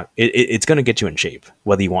is not, it's going to get you in shape,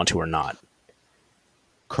 whether you want to or not.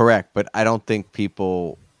 Correct, but I don't think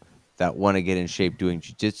people that want to get in shape doing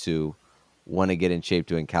jujitsu want to get in shape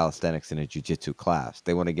doing calisthenics in a jujitsu class.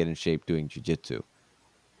 They want to get in shape doing jujitsu.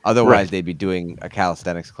 Otherwise, Right. they'd be doing a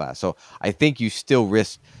calisthenics class. So I think you still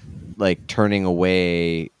risk like turning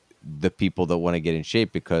away the people that want to get in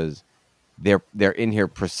shape because they're in here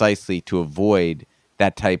precisely to avoid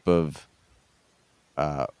that type of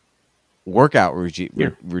uh, workout Yeah.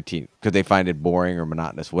 routine because they find it boring or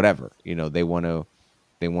monotonous, whatever. They want to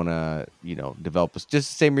develop just the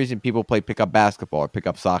same reason people play pickup basketball or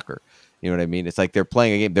pickup soccer. You know what I mean? It's like they're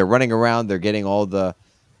playing a game. They're running around. They're getting all the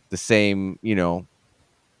same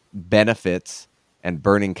benefits and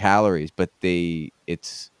burning calories, but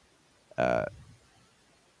uh,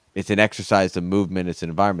 it's an exercise, a movement, it's an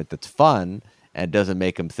environment that's fun and doesn't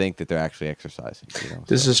make them think that they're actually exercising.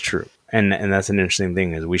 This So is true. And that's an interesting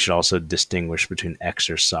thing is we should also distinguish between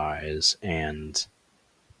exercise and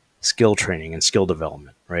skill training and skill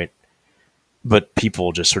development, right? But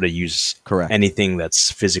people just sort of use correct. anything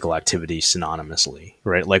that's physical activity synonymously,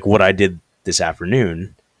 right? Like what I did this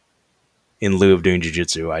afternoon in lieu of doing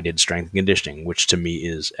jujitsu, I did strength and conditioning, which to me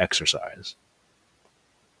is exercise.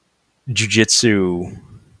 Jujitsu,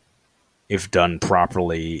 if done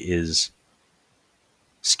properly, is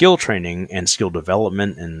skill training and skill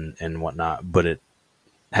development and whatnot, but it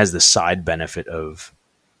has the side benefit of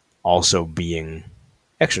also being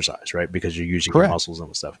exercise, right? Because you're using your Correct. muscles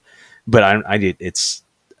and stuff. But I did.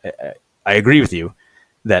 I agree with you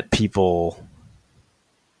that people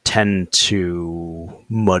tend to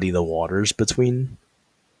muddy the waters between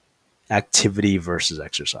activity versus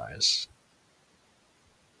exercise,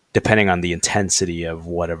 depending on the intensity of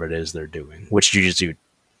whatever it is they're doing. Which jujitsu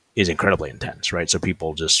is incredibly intense, right? So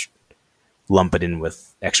people just lump it in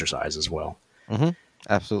with exercise as well. Mm-hmm.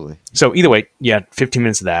 Absolutely. So either way, yeah, 15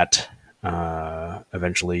 minutes of that.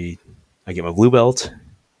 Eventually, I get my blue belt,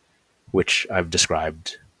 which I've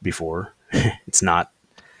described before. It's not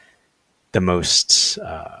the most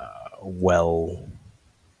well.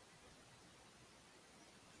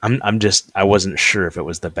 I'm just. I wasn't sure if it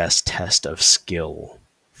was the best test of skill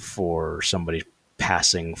for somebody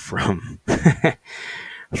passing from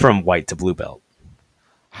from white to blue belt.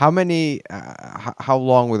 How many? How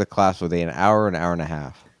long were the class? Were they an hour and a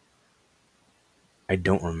half? I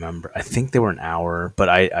don't remember. I think they were an hour, but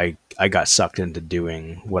I got sucked into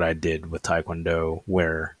doing what I did with Taekwondo,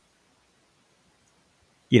 where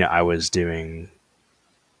I was doing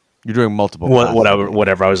You're doing multiple classes a day.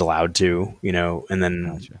 whatever I was allowed to, and then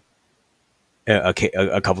Gotcha.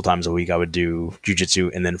 a couple times a week I would do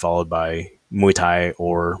jujitsu and then followed by Muay Thai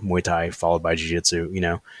or Muay Thai followed by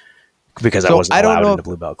jujitsu, because I So wasn't I don't allowed know. in the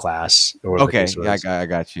blue belt class or whatever the Okay, case yeah, was. I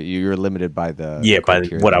got you. You're limited by the Yeah, by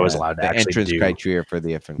criteria, what I was allowed to the actually entrance do. criteria for the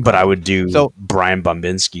different But I classes. would do So Brian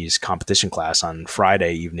Bombinski's competition class on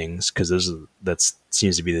Friday evenings because that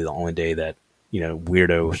seems to be the only day that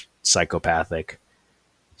weirdo, psychopathic,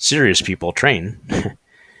 serious people train.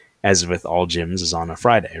 As with all gyms, is on a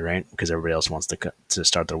Friday, right? Because everybody else wants to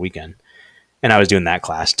start their weekend. And I was doing that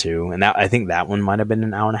class too, and that I think that one might have been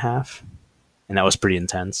an hour and a half, and that was pretty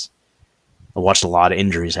intense. I watched a lot of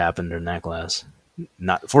injuries happen during that class.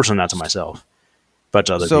 Not fortunately not to myself, but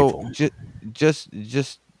to other so people.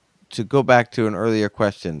 just to go back to an earlier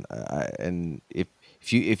question, and if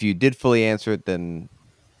you did fully answer it, then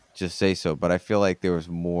just say so. But I feel like there's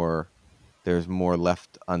more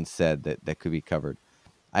left unsaid that could be covered.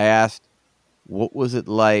 I asked, what was it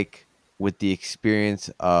like with the experience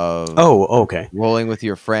of Oh, okay. rolling with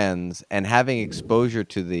your friends and having exposure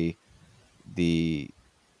to the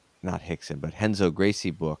not Hickson but Henzo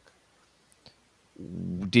Gracie book?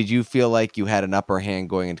 Did you feel like you had an upper hand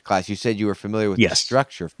going into class? You said you were familiar with the Yes.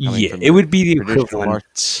 structure coming Yeah, from it your would be the traditional martial.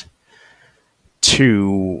 equivalent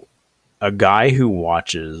to a guy who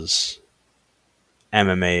watches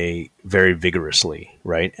MMA very vigorously,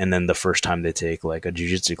 right? And then the first time they take like a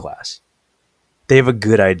jiu-jitsu class, they have a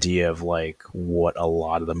good idea of like what a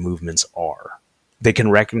lot of the movements are. They can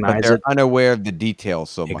but recognize they're it unaware of the details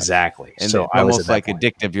so much, exactly. and So it's I was at almost that like point.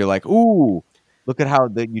 addictive. You're like, "Ooh, look at how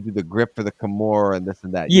you do the grip for the Kimura and this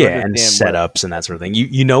and that." You Yeah, and understand what? setups and that sort of thing.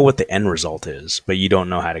 You know what the end result is, but you don't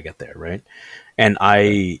know how to get there, right? And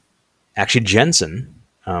Right. I actually Jensen.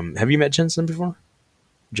 Have you met Jensen before?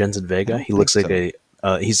 Jensen I Vega. don't He think looks like so.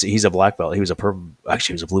 a he's a black belt. He was a purple.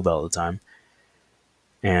 Actually, he was a blue belt at the time.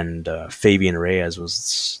 And Fabian Reyes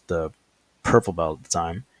was the purple belt at the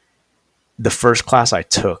time. The first class I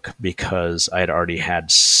took because I had already had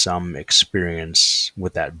some experience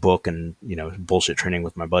with that book and bullshit training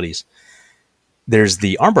with my buddies. There's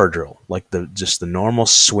the armbar drill, like the just the normal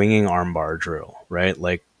swinging armbar drill, right?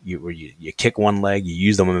 Like where you kick one leg, you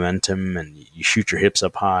use the momentum, and you shoot your hips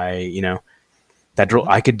up high. That drill,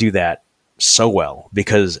 Mhm. I could do that so well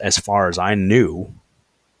because as far as I knew,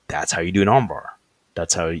 that's how you do an armbar.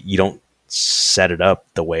 That's how you don't set it up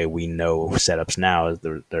the way we know setups now.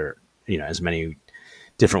 There as many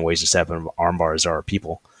different ways to set up an armbar as there are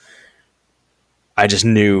people. I just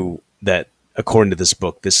knew that according to this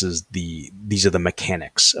book, these are the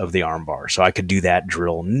mechanics of the armbar, so I could do that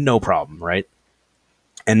drill no problem, right?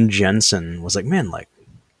 And Jensen was like, "Man, like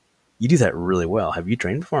you do that really well. Have you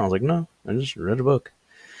trained before?" I was like, "No, I just read a book."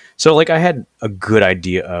 So like I had a good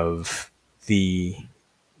idea of the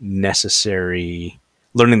necessary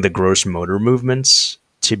learning the gross motor movements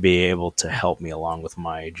to be able to help me along with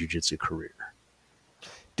my jujitsu career.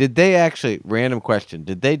 Did they actually? Random question.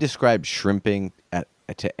 Did they describe shrimping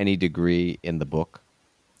to any degree in the book?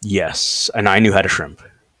 Yes, and I knew how to shrimp.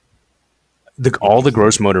 All the Interesting.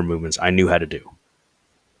 gross motor movements I knew how to do.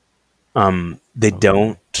 They Okay.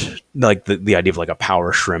 don't like the idea of like a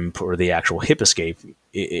power shrimp or the actual hip escape.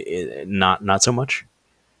 Not so much,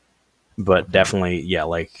 but Okay. definitely yeah.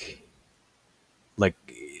 Like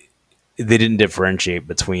they didn't differentiate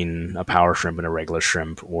between a power shrimp and a regular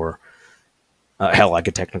shrimp, or hell, like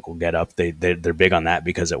a technical get up. They're big on that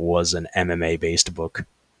because it was an MMA based book.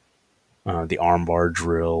 The armbar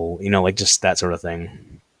drill, like just that sort of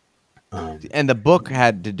thing. And the book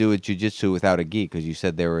had to do with jujitsu without a gi because you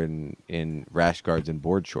said they were in rash guards and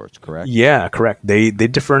board shorts, correct? Yeah, correct. They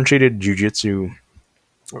differentiated jujitsu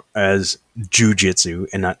as jujitsu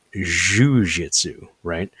and not jujitsu,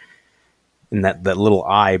 right? And that little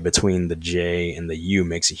I between the J and the U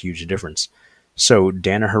makes a huge difference. So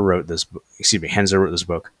Danaher wrote this. Excuse me, Henzer wrote this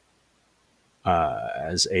book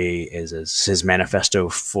as his manifesto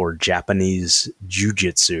for Japanese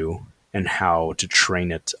jujitsu and how to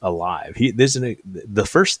train it alive. The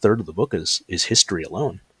first third of the book is history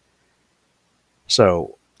alone.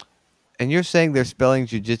 So And you're saying they're spelling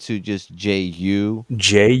jujitsu just J-U,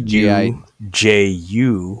 J G-I. U J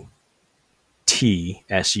U T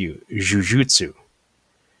S U jujutsu.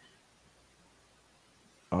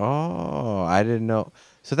 Oh, I didn't know.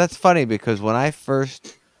 So that's funny because when I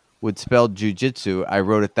first would spell jujitsu, I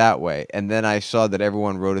wrote it that way. And then I saw that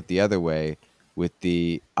everyone wrote it the other way with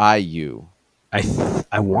the IU.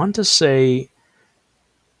 I want to say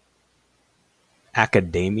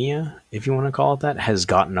academia, if you want to call it that, has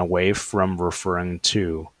gotten away from referring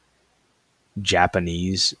to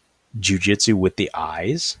Japanese jujitsu with the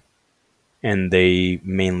eyes, and they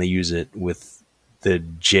mainly use it with the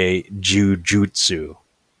J jujutsu,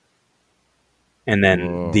 and then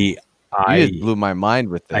Whoa. the You just I. blew my mind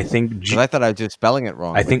with I this think because I thought I was just spelling it I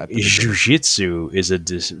wrong think at the beginning. jujitsu is a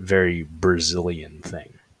very Brazilian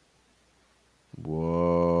thing. I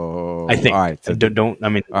Whoa. All think right. So don't I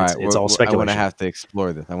mean all right, it's all I want to speculation. have to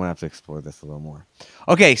explore this. I want to have to explore this a little more.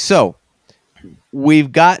 Okay, so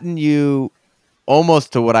we've gotten you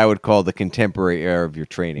almost to what I would call the contemporary era of your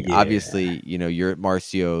training. Yeah, Obviously, you're at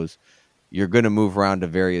Marcio's. You're going to move around to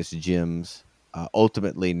various gyms.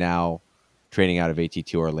 Ultimately, now training out of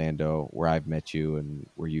AT2 Orlando, where I've met you and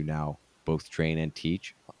where you now both train and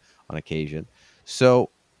teach on occasion. So,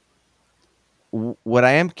 what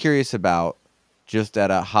I am curious about, just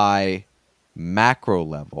at a high macro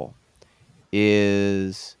level,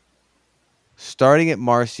 is starting at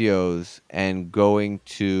Marcio's and going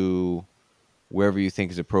to wherever you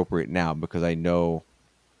think is appropriate now, because I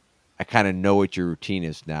kind of know what your routine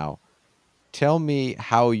is now. Tell me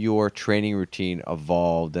how your training routine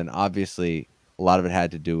evolved, and obviously a lot of it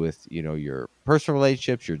had to do with your personal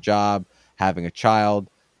relationships, your job, having a child.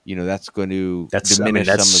 That's going to diminish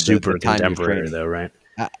that's some of the super time you're contemporary training. though, right?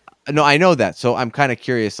 uh, no, I know that. So I'm kind of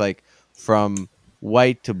curious, like from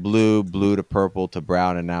white to blue, blue to purple to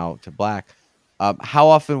brown, and now to black. How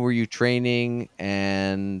often were you training,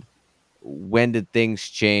 and when did things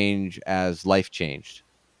change as life changed?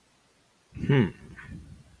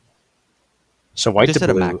 So white Just to at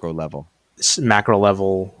a blue, macro level. macro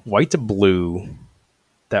level, white to blue.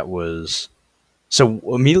 That was so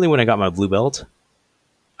immediately when I got my blue belt,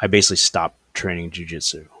 I basically stopped training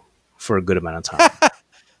jujitsu for a good amount of time.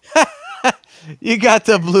 You got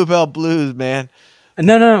the blue belt blues, man.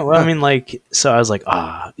 No. I mean, like, so I was like,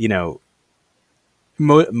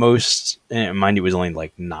 most, and mind you, it was only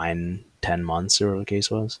like 9, 10 months or whatever the case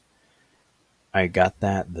was. I got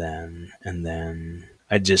that then, and then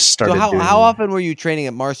I just So started how doing, often were you training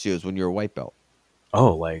at Marcio's when you were a white belt?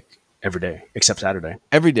 like every day except Saturday.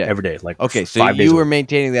 Every day. Every day, like Okay, so 5 days you a were week.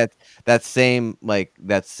 maintaining that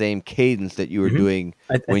same cadence that you were Hmm. doing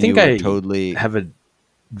I when you think were I totally have a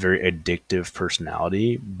very addictive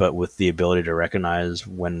personality, but with the ability to recognize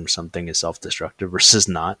when something is self destructive versus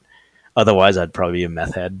not. Otherwise, I'd probably be a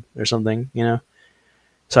meth head or something, you know?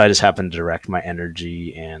 So I just happen to direct my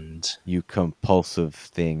energy and you compulsive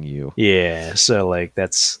thing, you. yeah, so like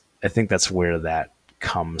I think that's where that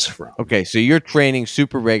comes from. Okay, so you're training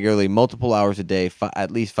super regularly, multiple hours a day,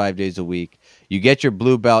 at least 5 days a week. You get your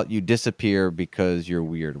blue belt, you disappear because you're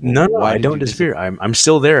weird. No, Why I did don't you disappear. disappear? I'm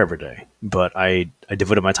still there every day, but I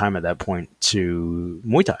devoted my time at that point to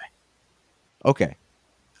Muay Thai. Okay,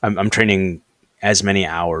 I'm training as many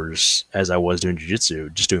hours as I was doing jiu-jitsu,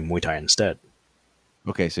 just doing Muay Thai instead.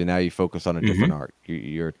 okay, so now you focus on a Hmm. different art.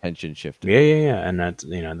 Your attention shifted. Yeah, and that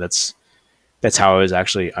that's how I was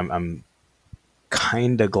actually. I'm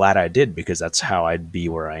kind of glad I did because that's how I'd be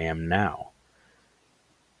where I am now.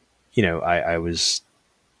 I was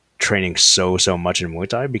training so much in Muay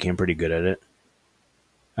Thai, became pretty good at it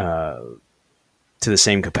to the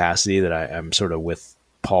same capacity that I'm sort of with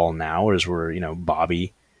Paul now, as where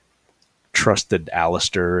Bobby trusted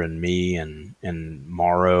Alistair and me and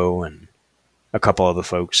Morrow and a couple other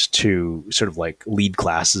folks to sort of like lead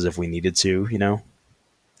classes if we needed to,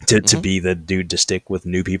 to Hmm. be the dude to stick with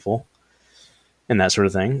new people and that sort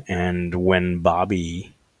of thing. And when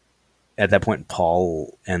Bobby, at that point,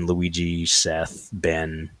 Paul and Luigi, Seth,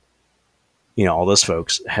 Ben, all those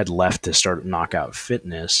folks had left to start Knockout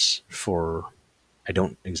Fitness for, I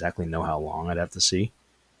don't exactly know how long, I'd have to see.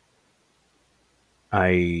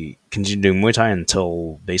 I continued doing Muay Thai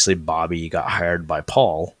until basically Bobby got hired by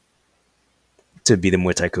Paul to be the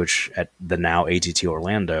Muay Thai coach at the now ATT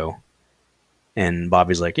Orlando. And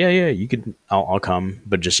Bobby's like, yeah, you could, I'll come,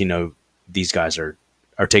 but just these guys are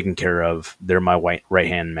taken care of. They're my right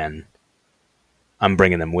hand men. I'm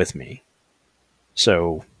bringing them with me.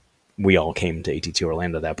 So we all came to ATT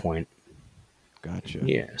Orlando at that point. Gotcha.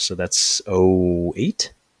 Yeah, so that's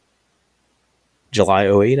 '08, July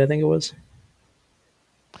 '08, I think it was.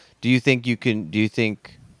 Do you think you can? Do you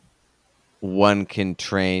think one can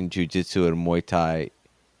train jujitsu and Muay Thai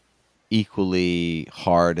equally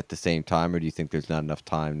hard at the same time, or do you think there's not enough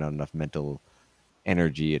time, not enough mental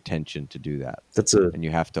energy, attention to do that, That's a and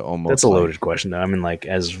you have to that's a almost loaded like question though. I mean, like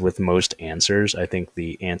as with most answers, I think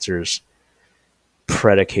the answers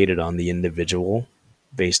predicated on the individual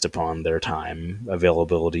based upon their time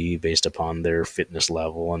availability, based upon their fitness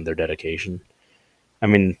level and their dedication. I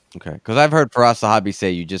mean, okay, because I've heard Faraz Sahabi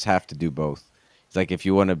say you just have to do both. It's like if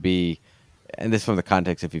you want to be, and this from the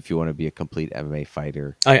context of if you want to be a complete MMA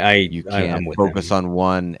fighter, you I'm can't with focus him. on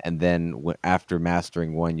one and then after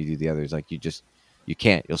mastering one, you do the others. Like you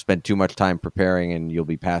can't. You'll spend too much time preparing and you'll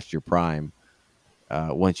be past your prime.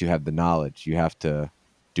 Once you have the knowledge, you have to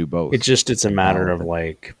do both It's a and matter balance of it.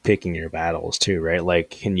 like picking your battles too, right? Like,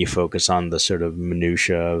 can you focus on the sort of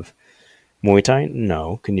minutia of Muay Thai?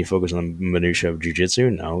 No. Can you focus on the minutia of Jiu Jitsu?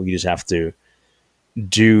 No. You just have to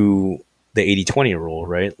do the 80-20 rule,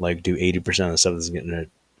 right? Like, do 80% of the stuff that's going to,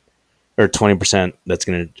 or 20% that's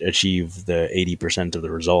going to achieve the 80% of the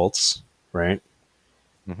results, right?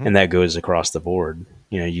 Hmm. And that goes across the board.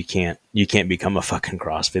 You can't become a fucking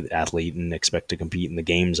CrossFit athlete and expect to compete in the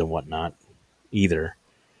games and whatnot either,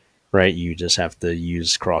 right? You just have to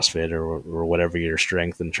use CrossFit or whatever your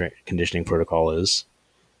strength and conditioning protocol is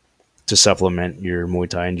to supplement your Muay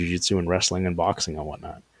Thai and Jiu Jitsu and wrestling and boxing and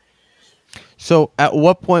whatnot. So, at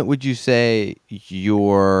what point would you say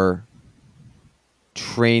your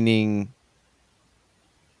training,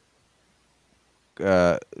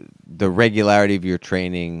 uh, the regularity of your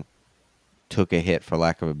training, took a hit, for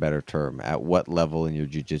lack of a better term? At what level in your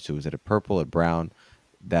jujitsu? Was it a purple, a brown,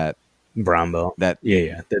 that Brown belt, that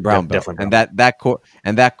yeah, brown belt, definitely and brown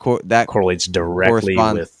belt. that Correlates directly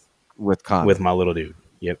corresponds with with Connor, my little dude.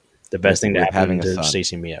 Yep, the best thing to with happen having a to son.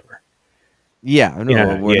 Stacy and me ever. Yeah,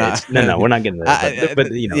 no, we're Yeah, not. it's no, we're not getting there,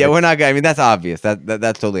 but Yeah, we're not. I mean, that's obvious.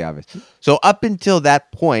 That's totally obvious. So up until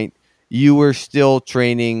that point, you were still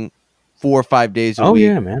training 4 or 5 days a Oh week,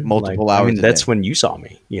 yeah, man. Like multiple I hours mean, a that's day. when you saw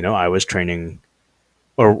me. I was training,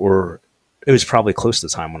 or it was probably close to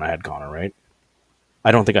the time when I had Connor, right?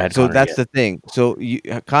 I don't think I had So Connor that's yet. the thing. So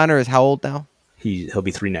Connor is how old now? He'll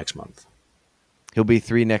be 3 next month. He'll be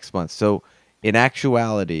 3 next month. So in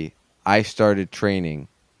actuality, I started training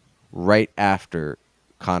right after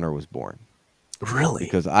Connor was born Really?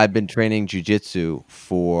 because I've been training jujitsu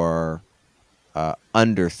for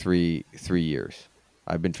under three years.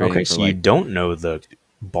 I've been training Okay, for so you like don't know the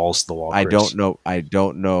balls to the wall, I don't Chris. know. I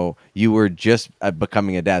don't know. You were just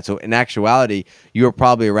becoming a dad. So in actuality, you were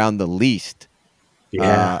probably around the least Yeah,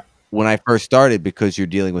 uh, when I first started because you're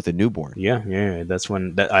dealing with a newborn. yeah. That's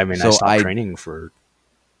when that. I mean, I So stopped training for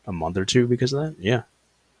a month or two because of that. Yeah.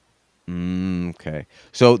 Okay.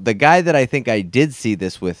 So the guy that I think I did see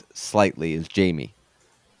this with slightly is Jamie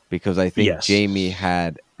because I think Jamie Yes.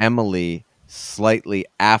 had Emily slightly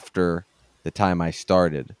after the time I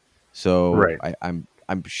started. So Right.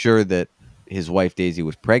 I'm sure that his wife Daisy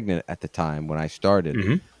was pregnant at the time when I started,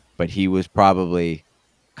 Hmm. but he was probably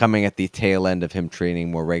coming at the tail end of him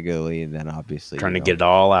training more regularly, and then obviously, Trying to get it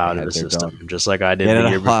all they out of had the their dog. system, just like I did Get the it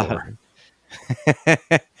year all out.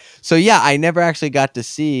 before. So yeah, I never actually got to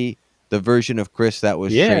see the version of Chris that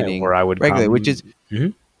was Yeah, training where I would regularly, come.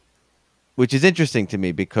 Mhm. which is interesting to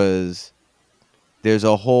me because there's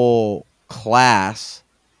a whole class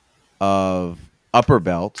of upper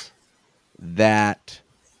belts that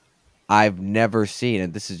I've never seen,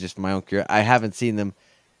 and this is just my own curiosity. I haven't seen them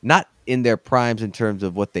not in their primes in terms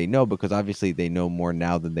of what they know, because obviously they know more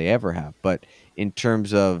now than they ever have, but in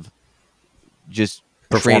terms of just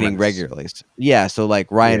training Performance. regularly. Yeah, so like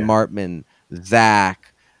Ryan Yeah. Martman,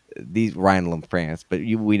 Zach, these Ryan LaFrance, but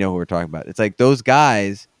we know who we're talking about. It's like those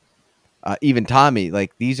guys, even Tommy,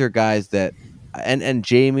 like these are guys that, and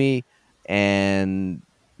Jamie and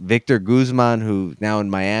Victor Guzman, who's now in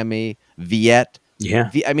Miami, Viet. Yeah.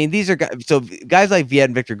 I mean, these are guys. So guys like Viet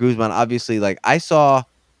and Victor Guzman, obviously, like I saw.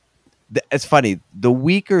 It's funny. The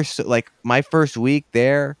week or so, like my first week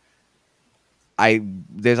there,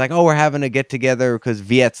 there's like, oh, we're having a get together because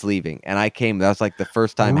Viet's leaving, and I came. That was like the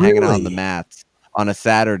first time hanging out on the Really? mats on a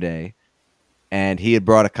Saturday, and he had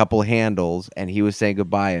brought a couple handles, and he was saying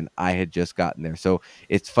goodbye, and I had just gotten there. So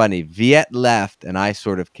it's funny. Viet left, and I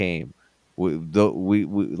sort of came. We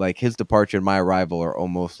like his departure and my arrival are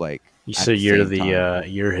almost like So at the you're same the time.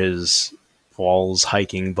 you're his walls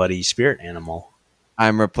hiking buddy spirit animal.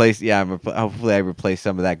 I'm replaced. Yeah, hopefully I replace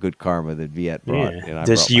some of that good karma that Viet brought, Yeah. and I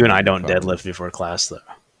This brought you my and own I good don't karma. deadlift before class though.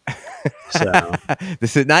 So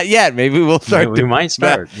This is not yet. Maybe we'll start we to. might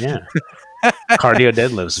start. Yeah. Cardio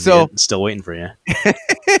deadlifts, So Viet, still waiting for you.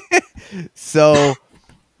 so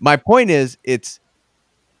my point is,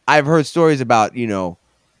 I've heard stories about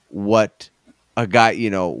what a guy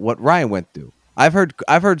what Ryan went through. I've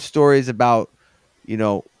heard stories about you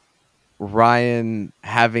know Ryan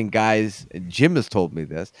having guys. Jim has told me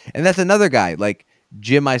this, and that's another guy like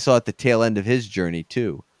Jim. I saw at the tail end of his journey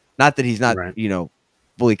too. Not that he's not Right.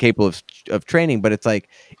 fully capable of training, but it's like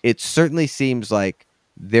it certainly seems like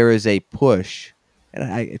there is a push, and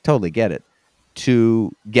I totally get it,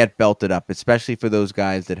 to get belted up, especially for those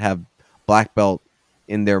guys that have black belt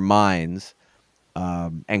in their minds.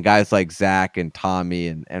 And guys like Zach and Tommy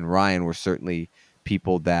and Ryan were certainly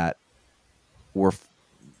people that were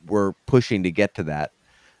were pushing to get to that,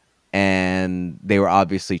 and they were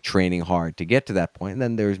obviously training hard to get to that point. And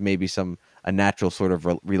then there's maybe a natural sort of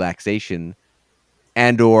relaxation,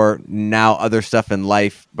 and or now other stuff in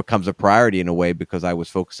life becomes a priority in a way because I was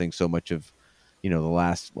focusing so much of the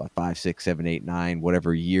last 5, 6, 7, 8, 9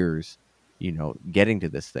 whatever years getting to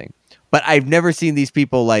this thing. But I've never seen these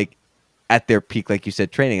people like at their peak, like you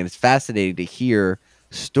said, training, and it's fascinating to hear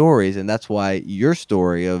stories. And that's why your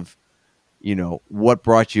story of what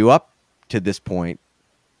brought you up to this point,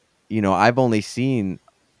 I've only seen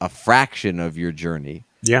a fraction of your journey.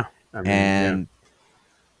 Yeah. I mean, yeah. And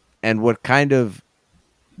and what kind of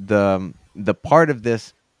the part of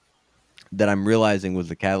this that I'm realizing was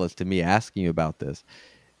the catalyst to me asking you about this,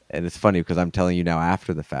 and it's funny because I'm telling you now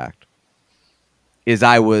after the fact, is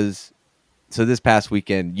I was so this past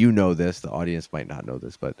weekend, this, the audience might not know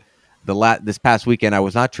this, but this past weekend I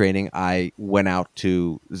was not training. I went out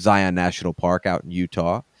to Zion National Park out in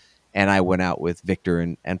Utah, and I went out with Victor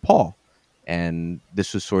and Paul. And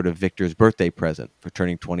this was sort of Victor's birthday present for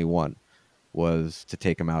turning 21, was to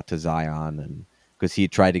take him out to Zion, and because he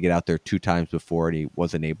had tried to get out there 2 times before and he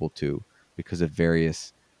wasn't able to because of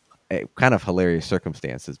various kind of hilarious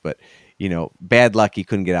circumstances. But bad luck, he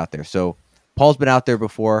couldn't get out there. So Paul's been out there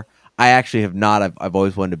before. I actually have not. I've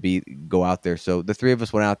always wanted to go out there. So the three of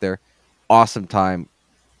us went out there. Awesome time.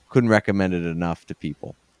 Couldn't recommend it enough to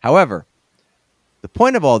people. However, The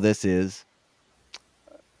point of all this is,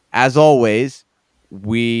 as always,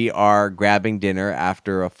 we are grabbing dinner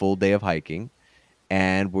after a full day of hiking,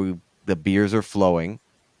 and the beers are flowing.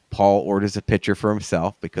 Paul orders a pitcher for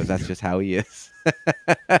himself because that's just how he is.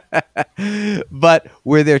 But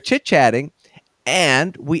we're there chit chatting,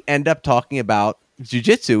 and we end up talking about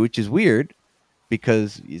jujitsu, which is weird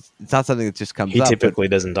because it's not something that just comes He up. But typically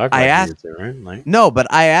doesn't talk I about asked, jiu-jitsu, right? Like, no, but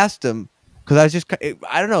I asked him because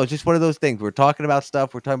I don't know, it's just one of those things. We're talking about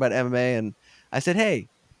stuff, we're talking about MMA, and I said, hey,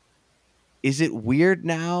 is it weird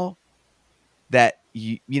now that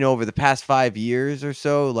over the past 5 years or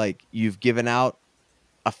so, like you've given out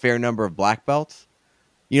a fair number of black belts?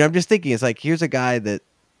 I'm just thinking, it's like, here's a guy that,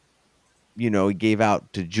 he gave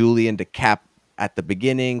out to Julian to Cap at the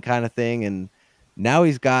beginning kind of thing. And now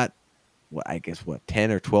he's got, I guess,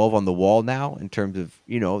 10 or 12 on the wall now in terms of,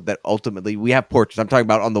 that ultimately we have portraits. I'm talking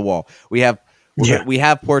about on the wall. We have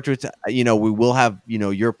portraits, we will have,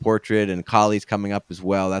 your portrait and Kali's coming up as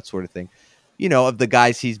well, that sort of thing, of the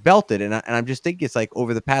guys he's belted. And I'm just thinking, it's like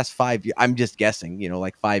over the past 5 years, I'm just guessing,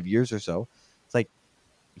 like 5 years or so, it's like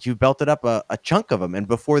you belted up a chunk of them. And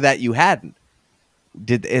before that, you hadn't.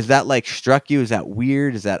 Is that like struck you? Is that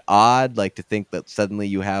weird? Is that odd? Like to think that suddenly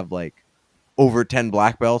you have like over 10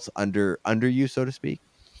 black belts under you, so to speak?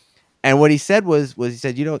 And what he said was he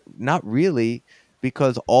said, not really,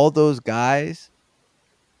 because all those guys,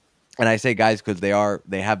 and I say guys because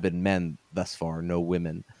they have been men thus far, no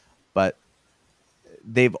women, but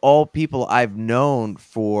they've all people I've known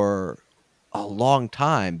for a long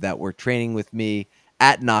time that were training with me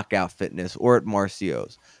at Knockout Fitness or at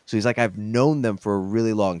Marcio's. So he's like, I've known them for a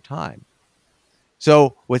really long time.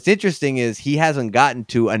 So what's interesting is he hasn't gotten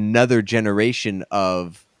to another generation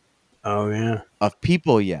of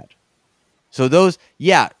people yet. So those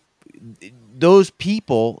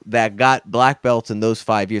people that got black belts in those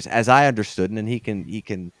 5 years, as I understood, and he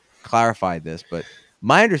can clarify this, but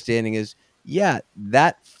my understanding is, just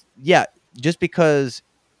because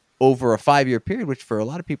over a 5-year period, which for a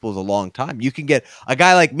lot of people is a long time, you can get a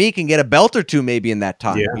guy like me can get a belt or two maybe in that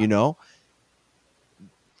time.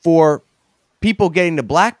 For people getting the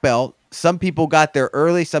black belt, some people got there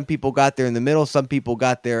early, some people got there in the middle, some people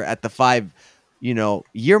got there at the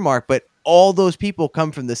 5-year mark, but all those people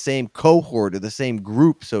come from the same cohort or the same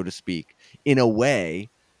group, so to speak, in a way,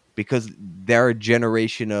 because they're a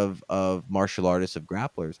generation of martial artists, of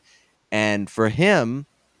grapplers. And for him,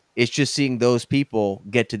 it's just seeing those people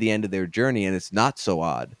get to the end of their journey, and it's not so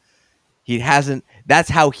odd. That's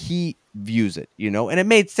how he views it, and it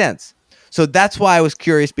made sense. So that's why I was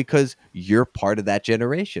curious, because you're part of that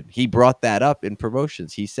generation. He brought that up in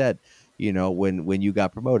promotions. He said, when you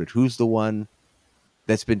got promoted, who's the one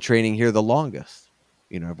that's been training here the longest?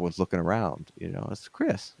 Everyone's looking around, it's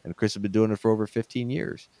Chris. And Chris has been doing it for over 15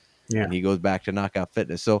 years. Yeah. And he goes back to Knockout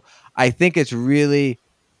Fitness. So I think it's really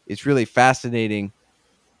fascinating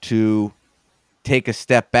to take a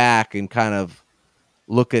step back and kind of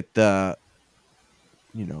look at the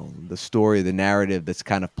story, the narrative that's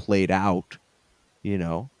kind of played out,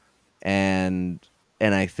 and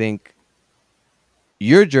I think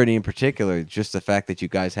your journey in particular, just the fact that you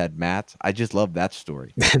guys had mats, I just love that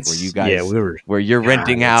story. Where you're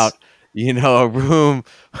renting out, a room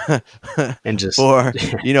and just for,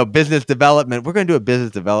 business development. We're going to do a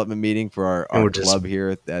business development meeting for our club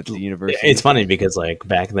here at the university. It's funny because like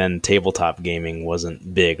back then, tabletop gaming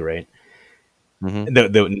wasn't big, right?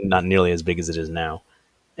 Mm-hmm. Though not nearly as big as it is now.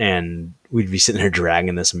 And we'd be sitting there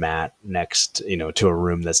dragging this mat next, to a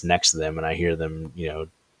room that's next to them, and I hear them,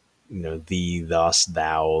 thee, thus,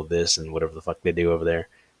 thou, this, and whatever the fuck they do over there,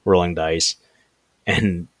 rolling dice,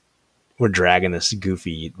 and we're dragging this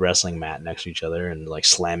goofy wrestling mat next to each other and like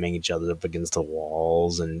slamming each other up against the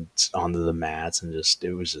walls and onto the mats, and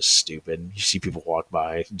it was just stupid. You see people walk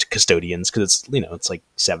by, custodians, because it's it's like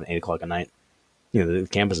 7-8 o'clock at night. The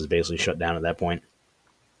campus is basically shut down at that point,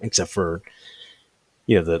 except for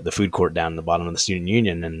the food court down in the bottom of the student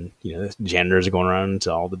union, and the janitors are going around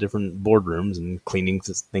to all the different boardrooms and cleaning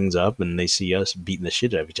things up, and they see us beating the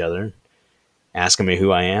shit out of each other, asking me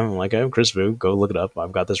who I am. I'm like, I'm Chris Vu. Go look it up.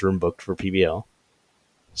 I've got this room booked for PBL.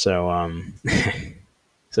 So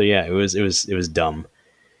so yeah, it was dumb,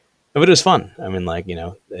 but it was fun. I mean, like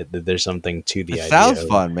there's something to the idea. Sounds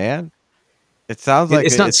fun, man. It sounds like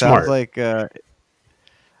it's not smart. Sounds like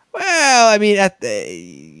well, I mean,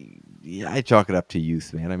 I chalk it up to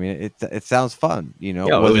youth, man. I mean, it sounds fun, Was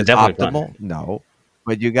it optimal? Fun. No,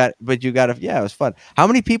 but you got it was fun. How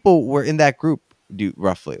many people were in that group?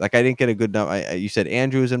 Roughly, like, I didn't get a good number. You said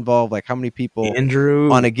Andrew was involved. Like, how many people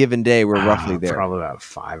on a given day were roughly there? Probably about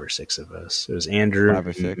 5 or 6 of us. It was Andrew,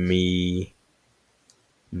 me,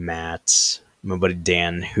 Matt, my buddy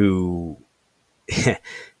Dan, who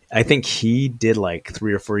I think he did like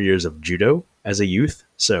 3 or 4 years of judo as a youth.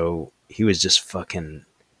 So he was just fucking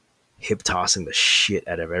hip tossing the shit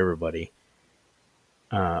out of everybody.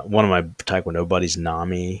 One of my taekwondo buddies,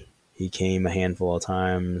 Nami, he came a handful of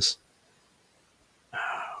times.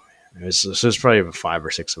 It was probably 5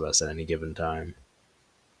 or 6 of us at any given time,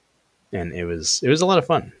 and it was a lot of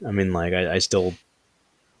fun. I mean, like I still,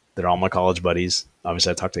 they're all my college buddies.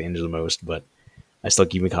 Obviously, I talk to Angel the most, but I still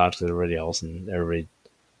keep in contact with everybody else, and everybody.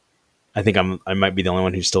 I think I might be the only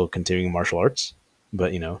one who's still continuing martial arts,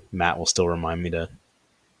 but Matt will still remind me to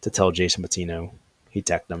tell Jason Patino he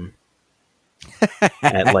teched him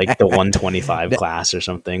at like the 125 class or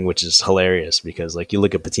something, which is hilarious because like you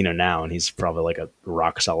look at Patino now and he's probably like a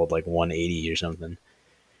rock solid like 180 or something.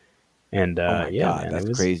 And Oh my yeah, god, man, it that's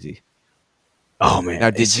was. crazy. Oh man, Now,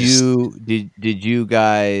 it's did just you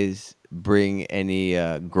guys bring any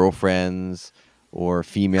girlfriends or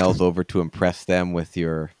females over to impress them no,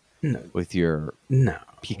 with your no. We,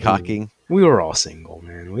 peacocking? we were all single,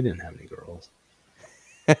 man. We didn't have any girls.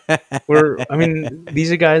 I mean,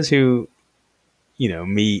 these are guys who,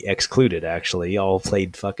 me excluded, actually, all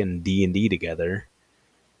played fucking D&D together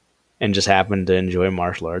and just happened to enjoy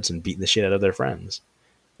martial arts and beating the shit out of their friends.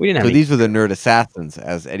 We didn't have So any these were the girls. nerd assassins,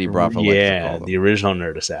 as Eddie Bravo likes to Yeah, call them. the original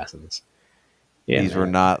nerd assassins. Yeah, These were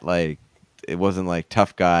man. not like, it wasn't like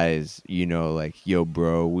tough guys, like, yo,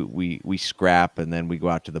 bro, we scrap and then we go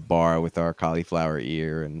out to the bar with our cauliflower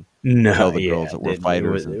ear and No, tell the girls yeah, that we're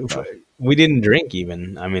fighters and stuff. we didn't drink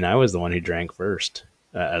even. I mean, I was the one who drank first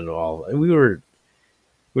at all. We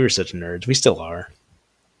were such nerds. We still are.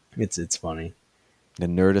 It's funny, The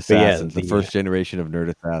nerd but yeah, assassins, the first generation of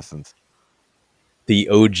nerd assassins. the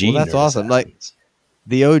Well, OG that's nerd awesome. Like assassins.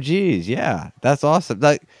 the OGs, yeah, that's awesome.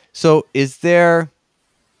 Like, so is there?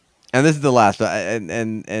 And this is the last.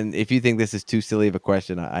 And if you think this is too silly of a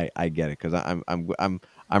question, I get it because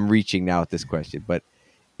I'm reaching now at this question. But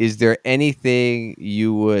is there anything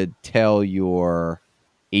you would tell your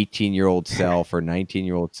 18-year-old self or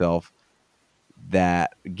 19-year-old self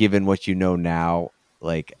that, given what you know now,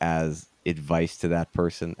 like as advice to that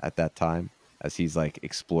person at that time, as he's like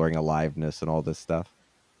exploring aliveness and all this stuff?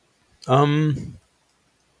 Um,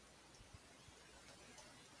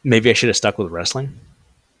 Maybe I should have stuck with wrestling.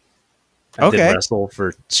 I did Okay. wrestle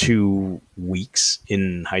for 2 weeks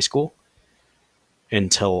in high school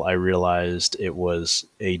until I realized it was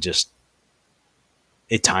a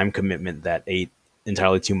time commitment that ate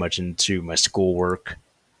entirely too much into my schoolwork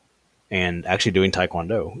and actually doing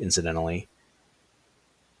taekwondo, incidentally.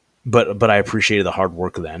 But I appreciated the hard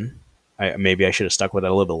work then. Maybe I should have stuck with that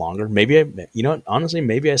a little bit longer. Maybe honestly,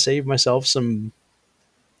 maybe I saved myself some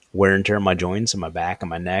wear and tear on my joints and my back and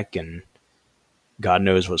my neck, and God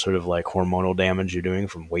knows what sort of like hormonal damage you're doing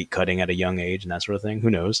from weight cutting at a young age and that sort of thing. Who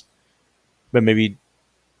knows? But maybe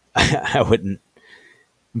I wouldn't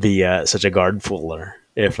be such a guard fooler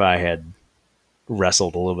if I had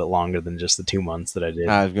wrestled a little bit longer than just the 2 months that I did.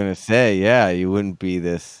 I was gonna say, yeah, you wouldn't be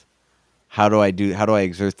this. How do I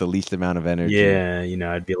exert the least amount of energy? Yeah,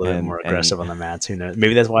 I'd be a little bit more And aggressive on the mats. Who knows?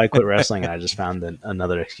 Maybe that's why I quit wrestling. And I just found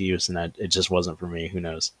another excuse, and it just wasn't for me. Who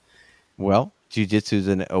knows? well, jujitsu is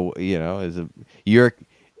is a you're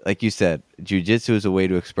like you said, jujitsu is a way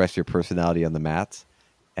to express your personality on the mats,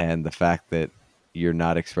 and the fact that you're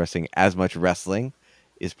not expressing as much wrestling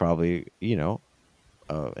is probably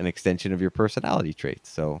an extension of your personality traits.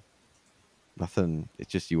 So nothing.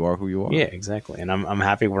 It's just you are who you Yeah, are. exactly. And I'm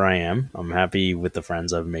happy where I am. I'm happy with the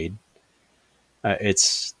friends I've made.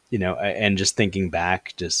 It's and just thinking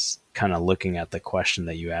back, just kind of looking at the question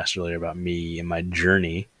that you asked earlier about me and my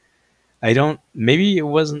journey. I don't. Maybe it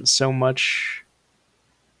wasn't so much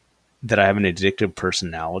that I have an addictive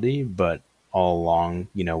personality, but all along,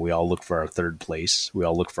 we all look for our third place. We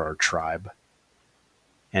all look for our tribe.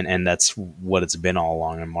 And that's what it's been all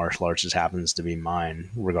along. And martial arts just happens to be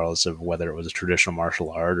mine, regardless of whether it was a traditional martial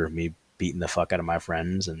art or me beating the fuck out of my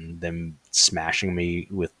friends and them smashing me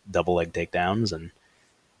with double leg takedowns and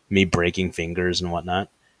me breaking fingers and whatnot.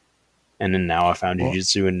 And then now I found Well,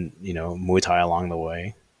 jujitsu and Muay Thai along the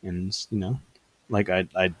way, and like I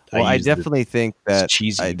I use this. definitely think It's that I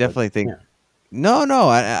cheesy, but definitely think yeah, no.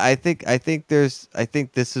 I think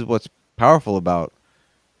this is what's powerful about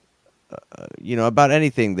about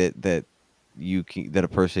anything that that a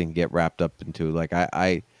person can get wrapped up into. Like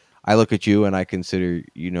I look at you and I consider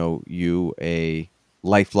you a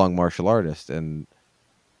lifelong martial artist, and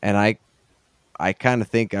I kind of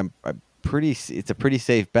think I'm pretty. It's a pretty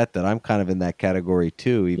safe bet that I'm kind of in that category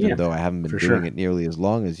too, even yeah, though I haven't been for doing sure. it nearly as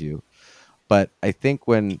long as you. But I think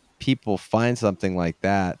when people find something like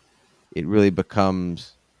that, it really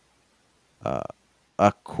becomes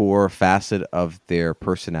a core facet of their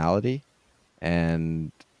personality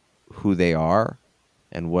and who they are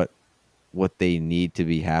and what they need to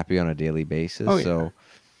be happy on a daily basis. Oh yeah. So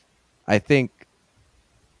I think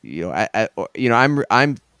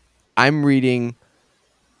I'm reading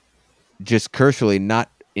just cursorily, not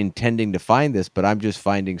intending to find this, but I'm just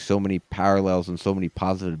finding so many parallels and so many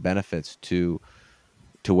positive benefits to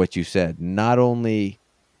what you said. Not only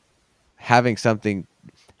having something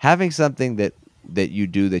that you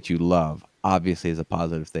do that you love obviously is a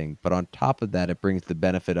positive thing, but on top of that, it brings the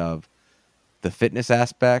benefit of the fitness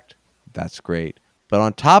aspect. That's great. But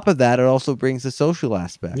on top of that, it also brings the social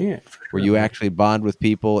aspect Yeah, for where sure, you man. actually bond with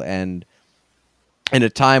people. And in a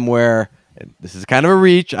time where, and this is kind of a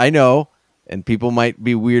reach, I know, and people might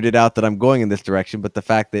be weirded out that I'm going in this direction, but the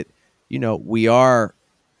fact that, we are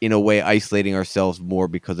in a way isolating ourselves more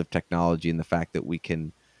because of technology and the fact that we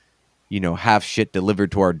can, have shit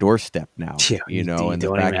delivered to our doorstep now, Yeah, you and the don't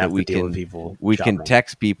even fact that have to we deal with can people we can shopping.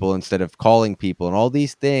 text people instead of calling people, and all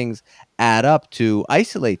these things add up to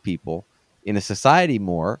isolate people in a society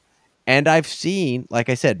more. And I've seen, like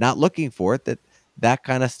I said, not looking for it, that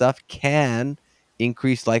kind of stuff can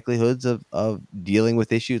increase likelihoods of dealing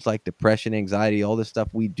with issues like depression, anxiety, all this stuff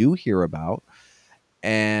we do hear about.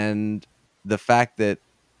 And the fact that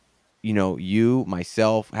you,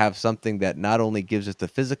 myself, have something that not only gives us the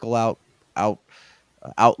physical out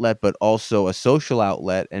outlet, but also a social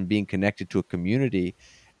outlet and being connected to a community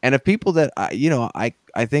and of people that I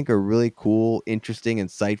think are really cool, interesting,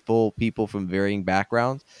 insightful people from varying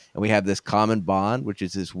backgrounds, and we have this common bond, which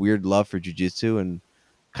is this weird love for jujitsu and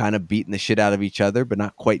kind of beating the shit out of each other, but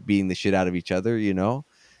not quite beating the shit out of each other,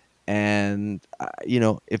 And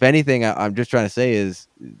if anything, I'm just trying to say is,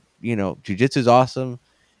 jujitsu is awesome.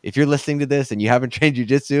 If you're listening to this and you haven't trained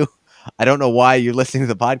jujitsu, I don't know why you're listening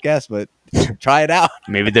to the podcast, but try it out.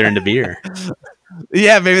 Maybe they're into beer.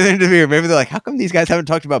 Yeah, maybe they're into beer. Maybe they're like, how come these guys haven't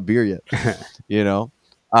talked about beer yet? You know.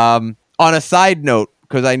 On a side note,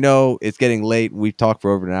 because I know it's getting late, we've talked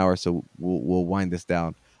for over an hour, so we'll wind this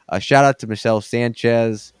down. Shout out to Michelle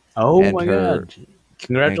Sanchez Oh and my her god! and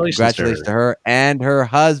Congratulations to congratulations to her. her and her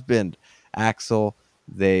husband Axel.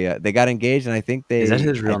 They got engaged, and I think Is that they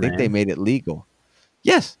his I real think they name? made it legal.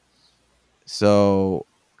 Yes. So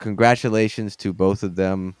congratulations to both of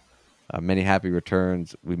them. Many happy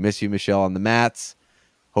returns. We miss you, Michelle, on the mats.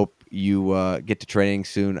 Hope you get to training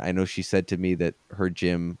soon. I know she said to me that her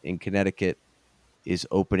gym in Connecticut is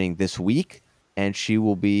opening this week, and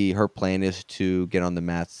her plan is to get on the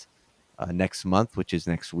mats next month, which is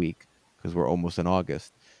next week, because we're almost in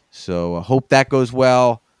August. So I hope that goes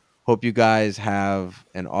well. Hope you guys have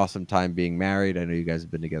an awesome time being married. I know you guys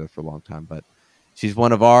have been together for a long time, but she's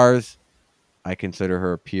one of ours. I consider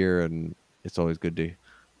her a peer, and it's always good to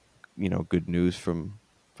good news from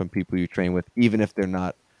people you train with, even if they're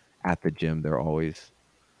not at the gym. They're always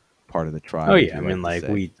part of the Oh tribe, as yeah, I we mean like to like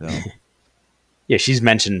say. we. So Yeah, she's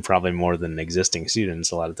mentioned probably more than existing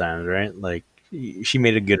students a lot of times, right? Like she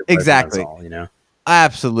made a good impression. That's exactly, all, you know.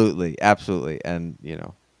 absolutely, absolutely, and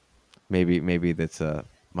maybe that's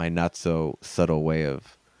my not so subtle way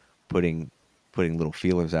of putting putting little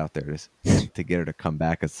feelers out there to get her to come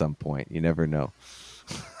back at some point. You never know.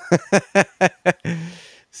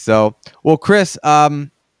 So, well, Chris,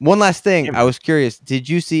 one last thing. Yeah, I man. was curious. Did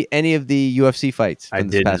you see any of the UFC fights I from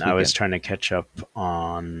this didn't. past I was weekend? trying to catch up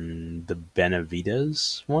on the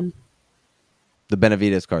Benavides one. The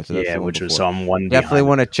Benavides card. So that's Yeah, the one which was before. so I'm one Definitely behind on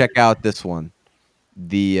want to that. check out this one.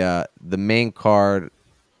 The main card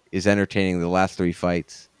is entertaining. The last three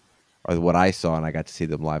fights are what I saw, and I got to see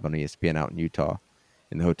them live on ESPN out in Utah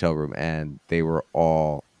in the hotel room, and they were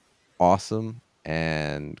all awesome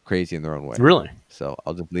and crazy in their own way. Really, So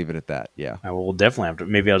I'll just leave it at that. Yeah. I will definitely have to.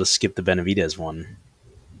 Maybe I'll just skip the Benavides one.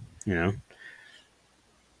 You know,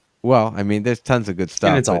 Well, I mean, there's tons of good and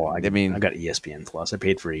stuff, it's but all I I mean, got ESPN Plus. I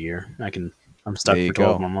paid for a year. I can. I'm there stuck you for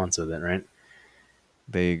 12 go. more months with it, right?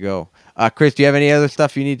 There you go. Chris, do you have any other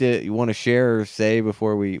stuff you want to share or say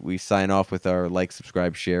before we sign off with our like,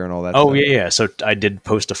 subscribe, share, and all that Oh stuff? yeah, yeah. So I did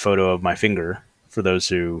post a photo of my finger for those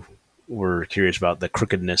who were curious about the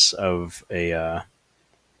crookedness of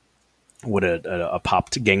what a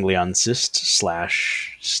popped ganglion cyst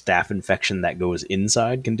slash staph infection that goes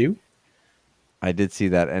inside can do. I did see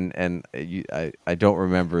that, and I don't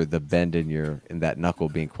remember the bend in that knuckle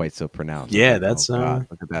being quite so pronounced. I was Yeah, like, oh god,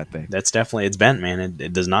 look at that thing. that's definitely it's bent, man.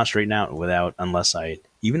 It does not straighten out without unless I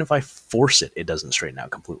even if I force it, it doesn't straighten out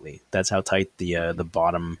completely. That's how tight the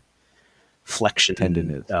bottom Tendon flexion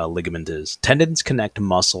is. ligament is. Tendons connect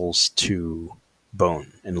muscles to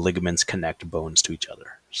bone, and ligaments connect bones to each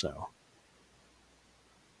other. So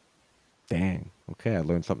Dang. Okay, I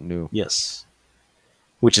learned something new. Yes,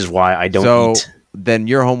 which is why I don't So eat then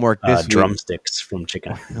your homework this week drumsticks from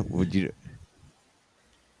chicken. would you?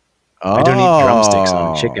 I don't eat drumsticks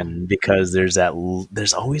on Oh, chicken because there's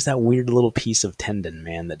always that weird little piece of tendon,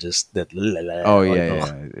 man, that just that oh like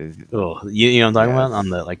yeah, oh yeah. oh you know what I'm talking about on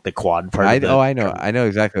Yes. the like the quad part of the I know. drum. I know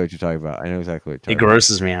exactly what you're talking about. I know exactly what It you're talking about.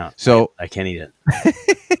 grosses me out. So, I can't eat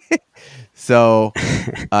it. so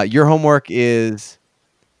your homework is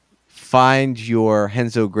find your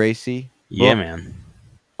Henzo Gracie Yeah, book, man.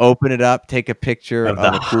 open it up, take a picture Of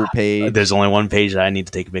of a cool there's page. only one page that I need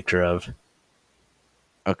to take a picture of.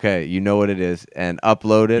 Okay, you know what it is, and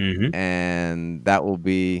upload it, Hmm. and that will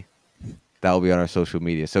be on our social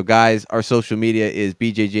media. So, guys, our social media is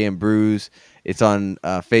BJJ and Brews. It's on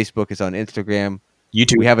Facebook. It's on Instagram. We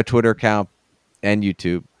YouTube. have a Twitter account and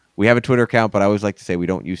YouTube. We have a Twitter account, but I always like to say we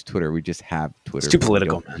don't use Twitter. We just have It's Twitter, too but we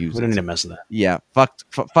political, don't man. use We don't it. need to So, mess with that. yeah,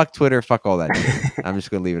 fuck Twitter, fuck all that shit. I'm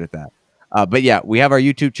just gonna leave it at that. But yeah, we have our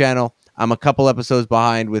YouTube channel. I'm a couple episodes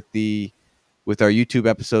behind with our YouTube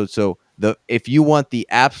episodes. So the if you want the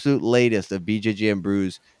absolute latest of BJJ and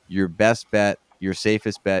Brews, your best bet, your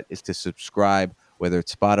safest bet is to subscribe, whether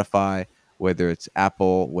it's Spotify, whether it's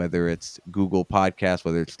Apple, whether it's Google Podcasts,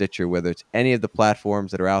 whether it's Stitcher, whether it's any of the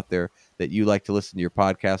platforms that are out there that you like to listen to your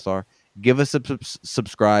podcasts are. Give us a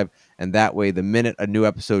subscribe, and that way, the minute a new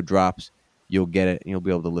episode drops, you'll get it and you'll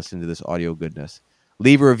be able to listen to this audio goodness.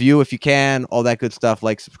 Leave a review if you can, all that good stuff.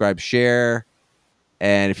 Like, subscribe, share.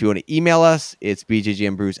 And if you want to email us, it's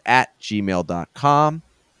bjjmbrews@gmail.com.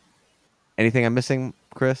 Anything I'm missing,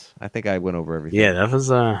 Chris? I think I went over Yeah, everything. that was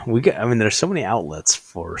we got. I mean, there's so many outlets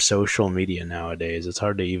for social media nowadays. It's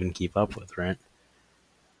hard to even keep up with, right?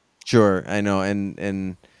 Sure, I know.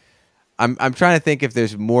 And I'm trying to think if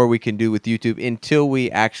there's more we can do with YouTube until we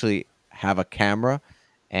actually have a camera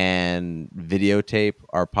and videotape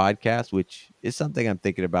our podcast, which is something I'm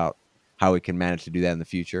thinking about how we can manage to do that in the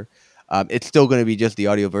future. It's still going to be just the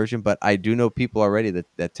audio version, but I do know people already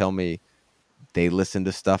that tell me they listen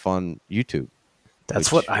to stuff on YouTube,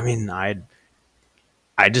 That's what which I mean.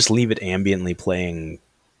 I just leave it ambiently playing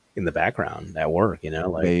in the background at work. there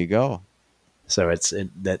Like you go. so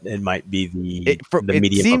that it might be the It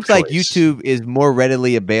medium of seems like choice. YouTube is more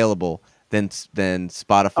readily available than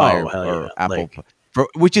Spotify Oh hell or yeah! Apple, Like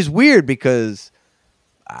which is weird because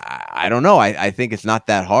I don't know. I think it's not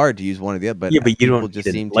that hard to use one or the other, but yeah, but you people don't just need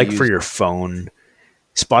it. seem to Like for use. your phone,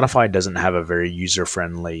 Spotify doesn't have a very user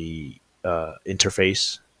friendly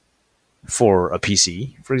interface for a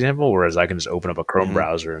PC, for example. Whereas I can just open up a Chrome Mhm,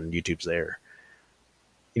 browser and YouTube's there.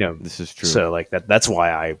 this is true. So like that's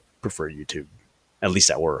why I prefer YouTube, at least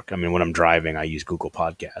at work. I mean, when I'm driving, I use Google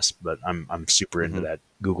Podcasts, but I'm super into Hmm. that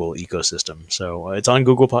Google ecosystem. So it's on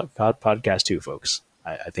Google Podcast too, folks.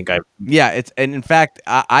 I think I Yeah, it's and in fact,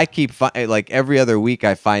 I keep like every other week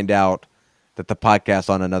I find out that the podcast's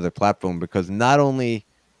on another platform because not only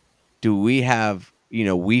do we have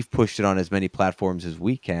we've pushed it on as many platforms as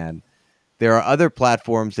we can. There are other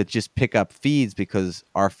platforms that just pick up feeds because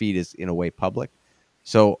our feed is in a way public.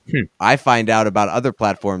 So hmm, I find out about other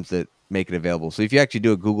platforms that make it available. So if you actually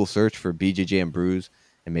do a Google search for BJJ and Brews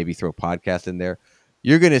and maybe throw podcast in there,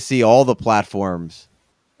 you're going to see all the platforms,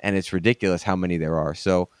 and it's ridiculous how many there are.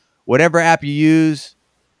 So whatever app you use,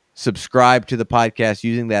 subscribe to the podcast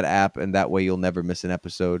using that app, and that way you'll never miss an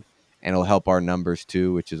episode, and it'll help our numbers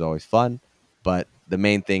too, which is always fun. But the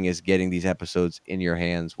main thing is getting these episodes in your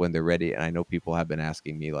hands when they're ready. And I know people have been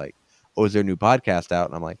asking me like, "Oh, is there a new podcast out?"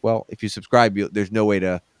 And I'm like, "Well, if you subscribe, there's no way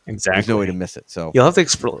to exactly. miss it." So, You'll have to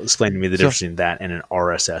explain to me the so difference between that and an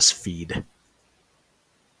RSS feed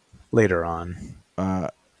later on. uh,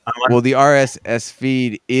 I'm well, the RSS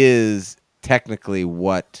feed is technically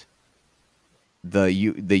what the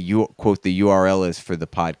URL is for the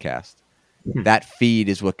podcast. That feed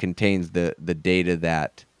is what contains the data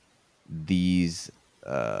that these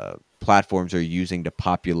platforms are using to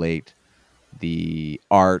populate the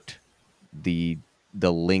art, the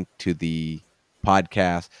link to the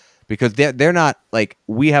podcast, because they're not like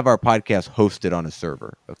we have our podcast hosted on a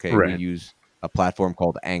server. Okay, we right. use a platform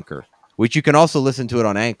called Anchor, which you can also listen to it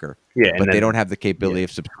on Anchor, Yeah, and but they don't then have the yeah. capability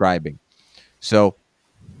of subscribing. So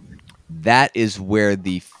that is where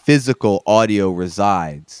the physical audio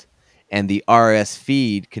resides. And the RS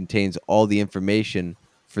feed contains all the information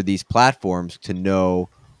for these platforms to know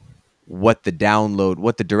what the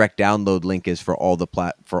direct download link is for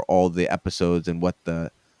for all the episodes, and what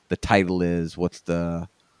the title is, what's the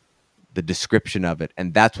description of it.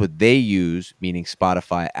 And that's what they use, meaning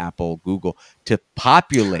Spotify, Apple, Google, to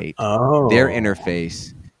populate their Oh,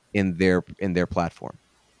 interface in their platform.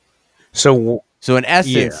 so So in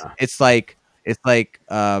essence, yeah. it's like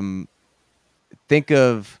think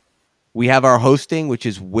of, we have our hosting, which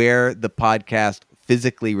is where the podcast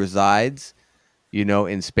physically resides,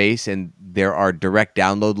 in space, and there are direct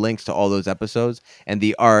download links to all those episodes. And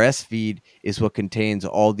the RS feed is what contains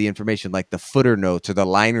all the information, like the footer notes or the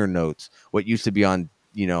liner notes, what used to be on,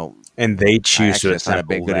 And they choose to actually, that's not a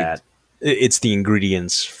big assemble good. that. It's the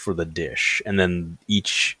ingredients for the dish, and then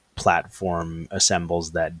each platform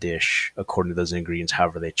assembles that dish according to those ingredients,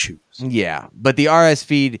 however they choose. Yeah, but the RS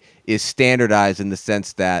feed is standardized in the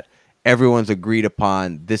sense that everyone's agreed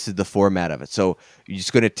upon this is the format of it. So you're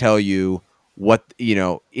just going to tell you what,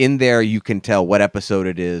 in there you can tell what episode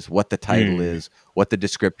it is, what the title is, what the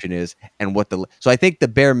description is, and so I think the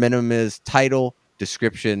bare minimum is title,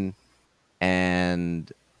 description,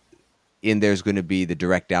 and in there's going to be the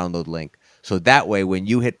direct download link. So that way, when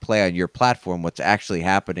you hit play on your platform, what's actually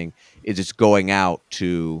happening is it's going out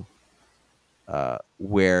to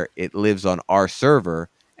where it lives on our server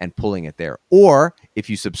and pulling it there. Or if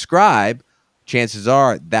you subscribe, chances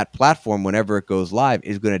are that platform, whenever it goes live,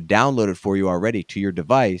 is going to download it for you already to your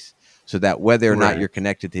device, so that whether or not you're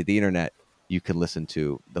connected to the internet, you can listen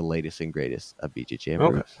to the latest and greatest of BJJ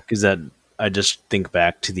and Brews. Because I just think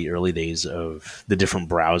back to the early days of the different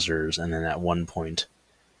browsers, and then at one point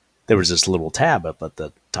there was this little tab up at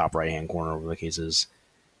the top right hand corner of the cases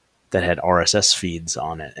that had RSS feeds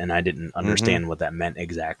on it, and I didn't understand what that meant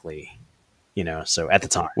exactly. So at the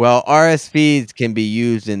time. Well, RS feeds can be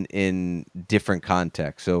used in different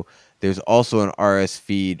contexts. So there's also an RS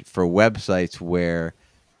feed for websites where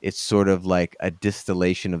it's sort of like a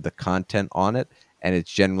distillation of the content on it, and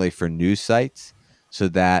it's generally for news sites, so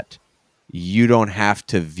that you don't have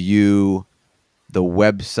to view the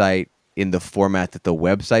website in the format that the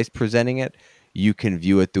website's presenting it. You can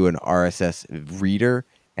view it through an RSS reader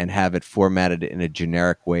and have it formatted in a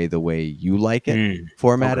generic way, the way you like it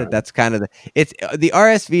formatted. Okay. That's kind of the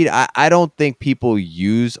RS feed. I don't think people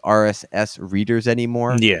use RSS readers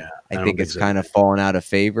anymore. Yeah. I think it's kind of fallen out of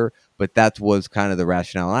favor, but that was kind of the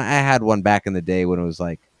rationale. I had one back in the day when it was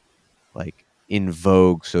like in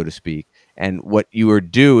vogue, so to speak. And what you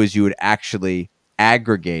would do is you would actually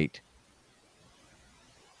aggregate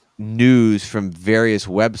news from various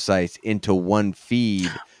websites into one feed.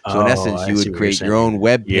 So in essence, you would create your own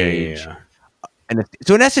web page. Yeah. And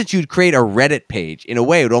so in essence, you'd create a Reddit page. In a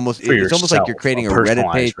way, it's almost like you're creating a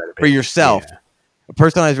Reddit page for yourself, a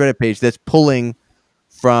personalized Reddit page that's pulling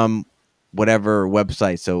from whatever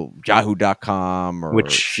website, so Yahoo.com or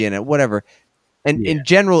CNN, whatever. And in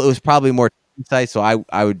general, it was probably more sites. So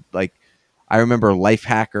I would I remember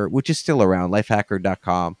Lifehacker, which is still around,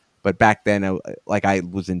 lifehacker.com. But back then, I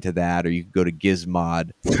was into that. Or you could go to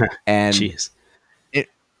Gizmod, and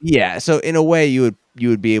so in a way, you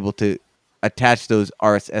would be able to attach those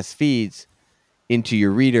RSS feeds into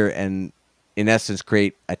your reader, and in essence,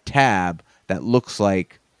 create a tab that looks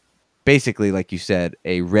like, basically, like you said,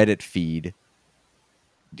 a Reddit feed.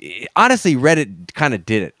 Honestly, Reddit kind of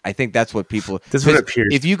did it. I think that's what people. That's what it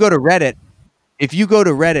appears. If you go to Reddit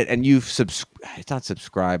and you've it's not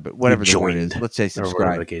subscribe, but whatever the word is, let's say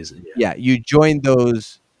subscribe. Yeah, you join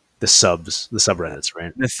those. The subreddits,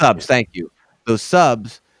 right? The subs, thank you. Those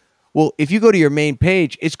subs. Well, if you go to your main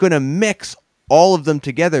page, it's going to mix all of them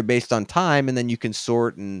together based on time, and then you can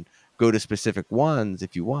sort and go to specific ones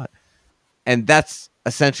if you want. And that's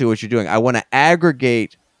essentially what you're doing. I want to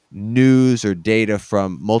aggregate news or data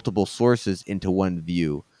from multiple sources into one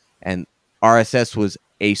view. And RSS was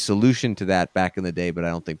a solution to that back in the day, but I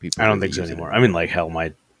don't think people. I don't think so anymore. I mean, like hell,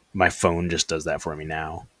 my phone just does that for me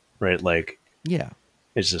now, right? Like, yeah,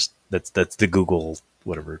 it's just that's the Google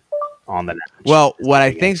whatever on the net. Well, what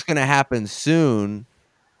I think is going to happen soon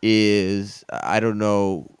is, I don't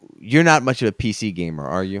know. You're not much of a PC gamer,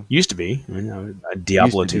 are you? Used to be. I mean, I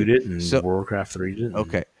Diablo 2'd it and Warcraft 3'd it.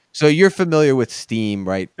 Okay, so you're familiar with Steam,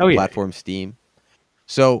 right? Oh yeah, platform Steam.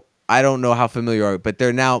 So I don't know how familiar you are, but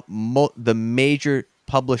they're now the major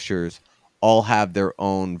publishers all have their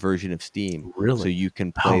own version of Steam. Really? So you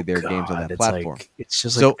can play their games on that platform. It's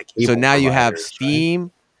just so now you have Steam,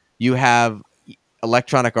 right? You have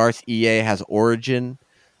Electronic Arts, EA has Origin,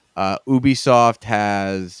 Ubisoft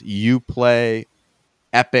has Uplay,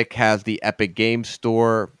 Epic has the Epic Game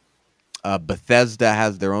Store, Bethesda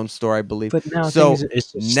has their own store, I believe. But now,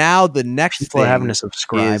 now the next people are having to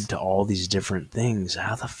subscribe to all these different things.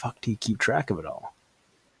 How the fuck do you keep track of it all?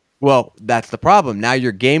 Well, that's the problem. Now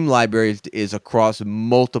your game library is across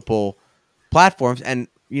multiple platforms, and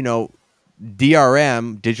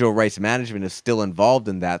DRM, digital rights management, is still involved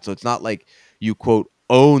in that. So it's not like you, quote,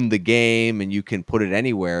 own the game and you can put it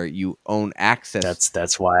anywhere. You own access.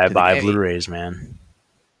 That's why I buy Blu-rays, man.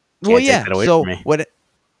 Can't take that away from me.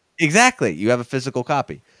 Exactly, you have a physical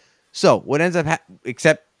copy. So what ends up,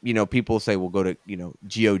 except, people say, we'll go to,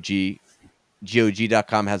 GOG.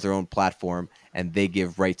 GOG.com has their own platform, and they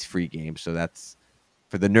give rights-free games. So that's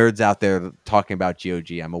for the nerds out there talking about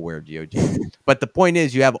GOG. I'm aware of GOG. But the point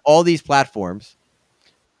is, you have all these platforms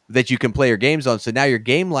that you can play your games on. So now your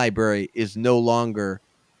game library is no longer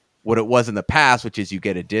what it was in the past, which is you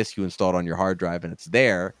get a disc, you install it on your hard drive, and it's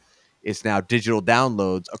there. It's now digital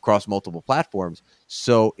downloads across multiple platforms.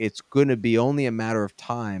 So it's going to be only a matter of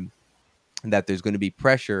time that there's going to be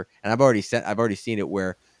pressure. And I've already seen it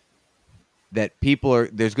where that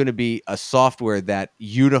there's going to be a software that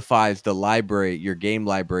unifies your game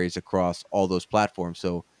libraries across all those platforms.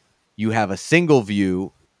 So you have a single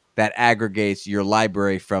view that aggregates your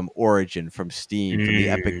library from Origin, from Steam, from the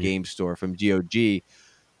Epic Mm, Game Store, from GOG.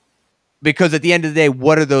 Because at the end of the day,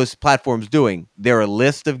 what are those platforms doing? They're a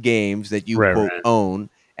list of games that you, right, quote, right. own,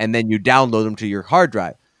 and then you download them to your hard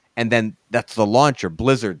drive. And then that's the launcher.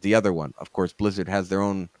 Blizzard, the other one. Of course, Blizzard has their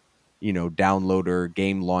own, downloader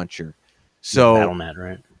game launcher. Yeah, So, BattleNet,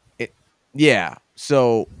 right? yeah.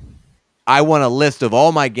 So I want a list of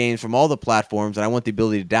all my games from all the platforms, and I want the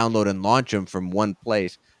ability to download and launch them from one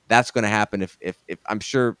place. That's going to happen if I'm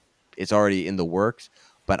sure it's already in the works,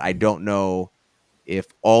 but I don't know if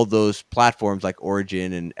all those platforms like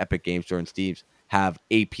Origin and Epic Game Store and Steve's have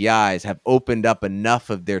APIs, have opened up enough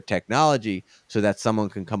of their technology so that someone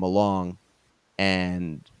can come along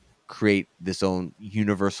and create this own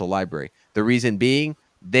universal library. The reason being,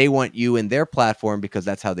 they want you in their platform because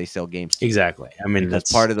that's how they sell games to you. Exactly. I mean, Because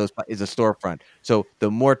that's part of those is a storefront. So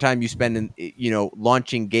the more time you spend in,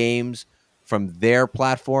 launching games from their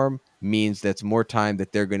platform means that's more time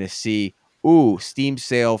that they're going to see, ooh, Steam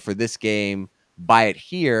sale for this game, buy it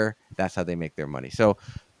here. That's how they make their money. So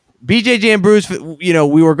BJJ and Bruce,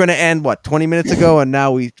 we were going to end 20 minutes ago, and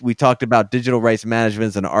now we talked about digital rights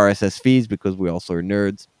management and RSS feeds because we also are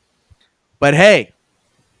nerds. But hey,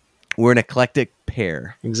 we're an eclectic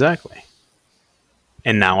pair. exactly.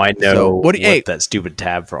 And now I So know hey, what that stupid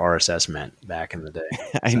tab for RSS meant back in the day.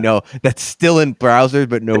 I So know that's still in browsers,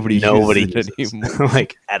 but nobody nobody uses it uses anymore.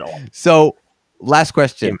 like at all. So last Yeah,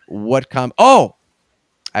 question: Oh,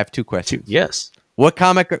 I have two two. questions. Yes. What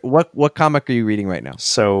comic? What comic are you reading right now?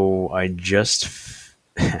 So I'm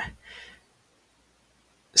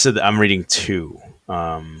reading two.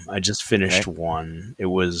 I just Okay. finished one. It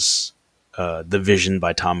was The Vision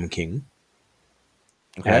by Tom King,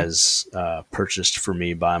 Okay. as purchased for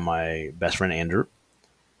me by my best friend Andrew,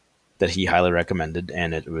 that he highly recommended,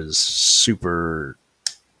 and it was super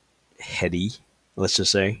heady. Let's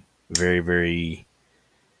just say very, very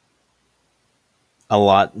a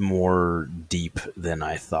lot more deep than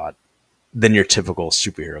I thought than your typical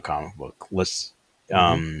superhero comic book.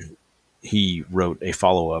 Mm-hmm. He wrote a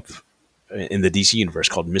follow up in the DC universe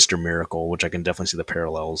called Mister Miracle, which I can definitely see the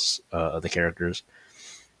parallels of the characters,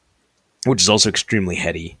 which is also extremely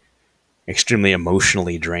heady, extremely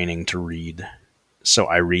emotionally draining to read. So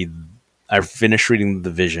I finished reading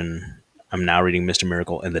The Vision. I'm now reading Mister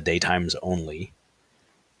Miracle in the daytimes only.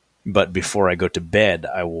 But before I go to bed,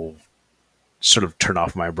 I will sort of turn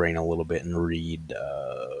off my brain a little bit and read.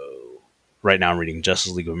 Right now, I'm reading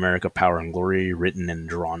Justice League of America: Power and Glory, written and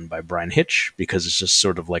drawn by Brian Hitch, because it's just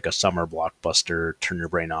sort of like a summer blockbuster, turn your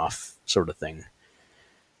brain off sort of thing.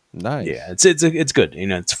 Yeah, Nice. it's good.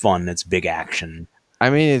 It's fun. It's big action. I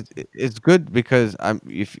mean, it's good because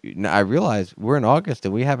I realize we're in August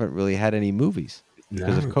and we haven't really had any movies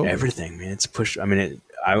because of No, COVID. everything, man. It's pushed. I mean,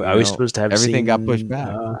 I was supposed to have Everything got pushed seen.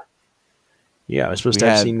 back. Yeah, I was supposed We to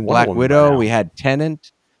have had seen Wonder Black Woman by Widow. now. We had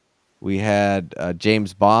Tenant. We had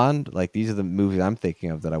James Bond. Like these are the movies I'm thinking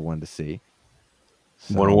of that I wanted to see.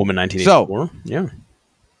 Wonder So, Woman so 1984. Yeah,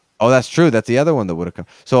 oh, that's true. That's the other one that would have come.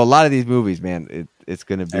 So a lot of these movies, man, it's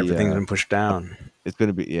going to be everything's been pushed down. it's going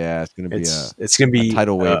to be it's going to be It's gonna a be.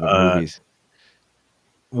 tidal wave of movies.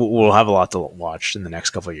 We'll have a lot to watch in the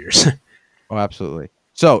next couple of years. Oh, absolutely.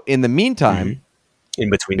 So in the Hmm. meantime, In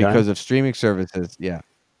between time, because of streaming services,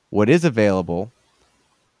 what is available,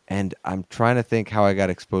 and I'm trying to think how I got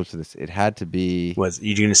exposed to this. It had to be was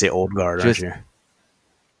you're gonna say Old Guard, aren't just you?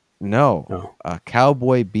 no, No,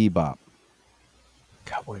 Cowboy Bebop,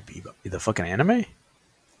 Cowboy Bebop, the fucking anime,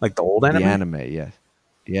 like the old the anime. anime. Yes,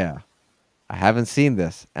 yeah. I haven't seen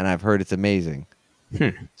this, and I've heard it's amazing. Hmm.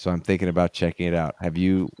 So I'm thinking about checking it out. Have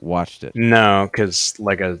you watched it? No, because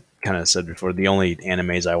like I kind of said before, the only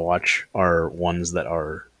animes I watch are ones that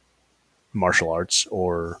are martial arts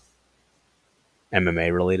or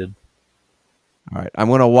MMA related. All right, I'm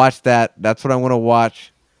gonna watch that. That's what I'm gonna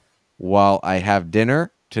watch while I have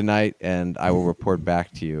dinner tonight, and I will report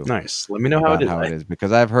back to you Nice. Let me know how it about is. how it is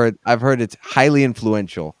because I've heard it's highly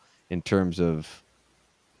influential in terms of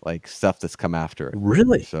like stuff that's come after it.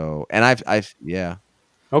 Really? So, and I've yeah.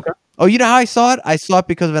 Okay. Oh, you know how I saw it? I saw it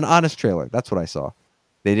because of an Honest trailer. That's what I saw.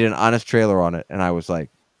 They did an Honest trailer on it, and I was like,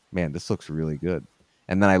 man, this looks really good.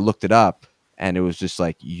 And then I looked it up, and it was just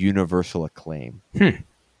like universal acclaim.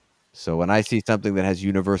 So when I see something that has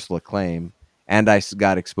universal acclaim, and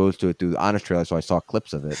got exposed to it through the Honest trailer, so I saw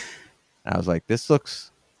clips of it, and I was like, this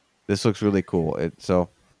looks really cool. So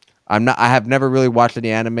I have never really watched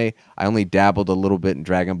any anime. I only dabbled a little bit in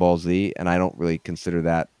Dragon Ball Z, and I don't really consider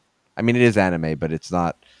that. I mean, it is anime, but it's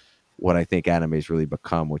not what I think anime's really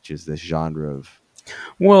become, which is this genre of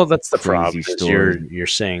Well, that's the crazy problem. Is stories. you're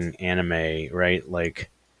saying anime, right? Like,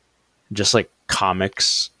 just like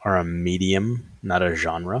comics are a medium, not a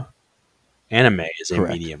genre. Anime is a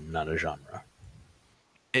Correct. medium, not a genre.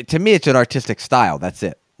 To me, it's an artistic style. That's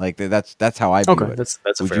it. Like that's how I view Okay, it. that's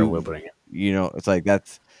a Would fair way of you, putting it. it's like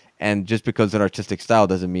that's, and just because an artistic style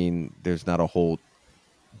doesn't mean there's not a whole.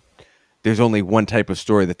 There's only one type of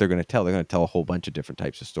story that they're going to tell. They're going to tell a whole bunch of different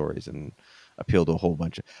types of stories and appeal to a whole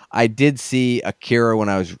bunch of. I did see Akira when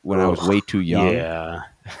I was way too young. Yeah,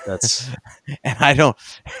 that's And I don't,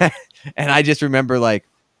 and I just remember like,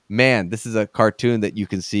 man, this is a cartoon that you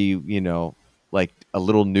can see, like a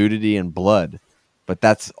little nudity and blood, but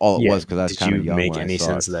that's all it yeah. was because I was Did kind of you young make when I any saw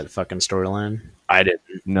sense it. of that fucking storyline? I didn't.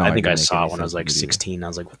 No, I I think I didn't make saw any it when I was sense of like it either. 16. I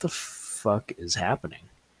was like, what the fuck is happening?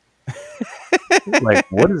 Like,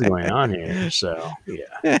 what is going on here? So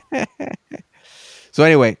yeah, So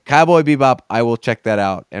anyway, Cowboy Bebop, I will check that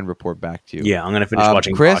out and report back to you. yeah. I'm gonna finish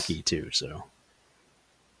watching Chris. Baki too. So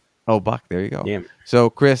Oh, Buck, there you go. yeah, So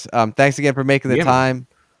Chris, thanks again for making the yeah, time.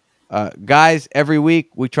 Guys, every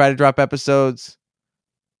week we try to drop episodes.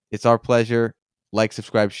 It's our pleasure. Like,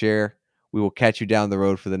 subscribe, share. We will catch you down the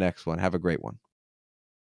road for the next one. Have a great one.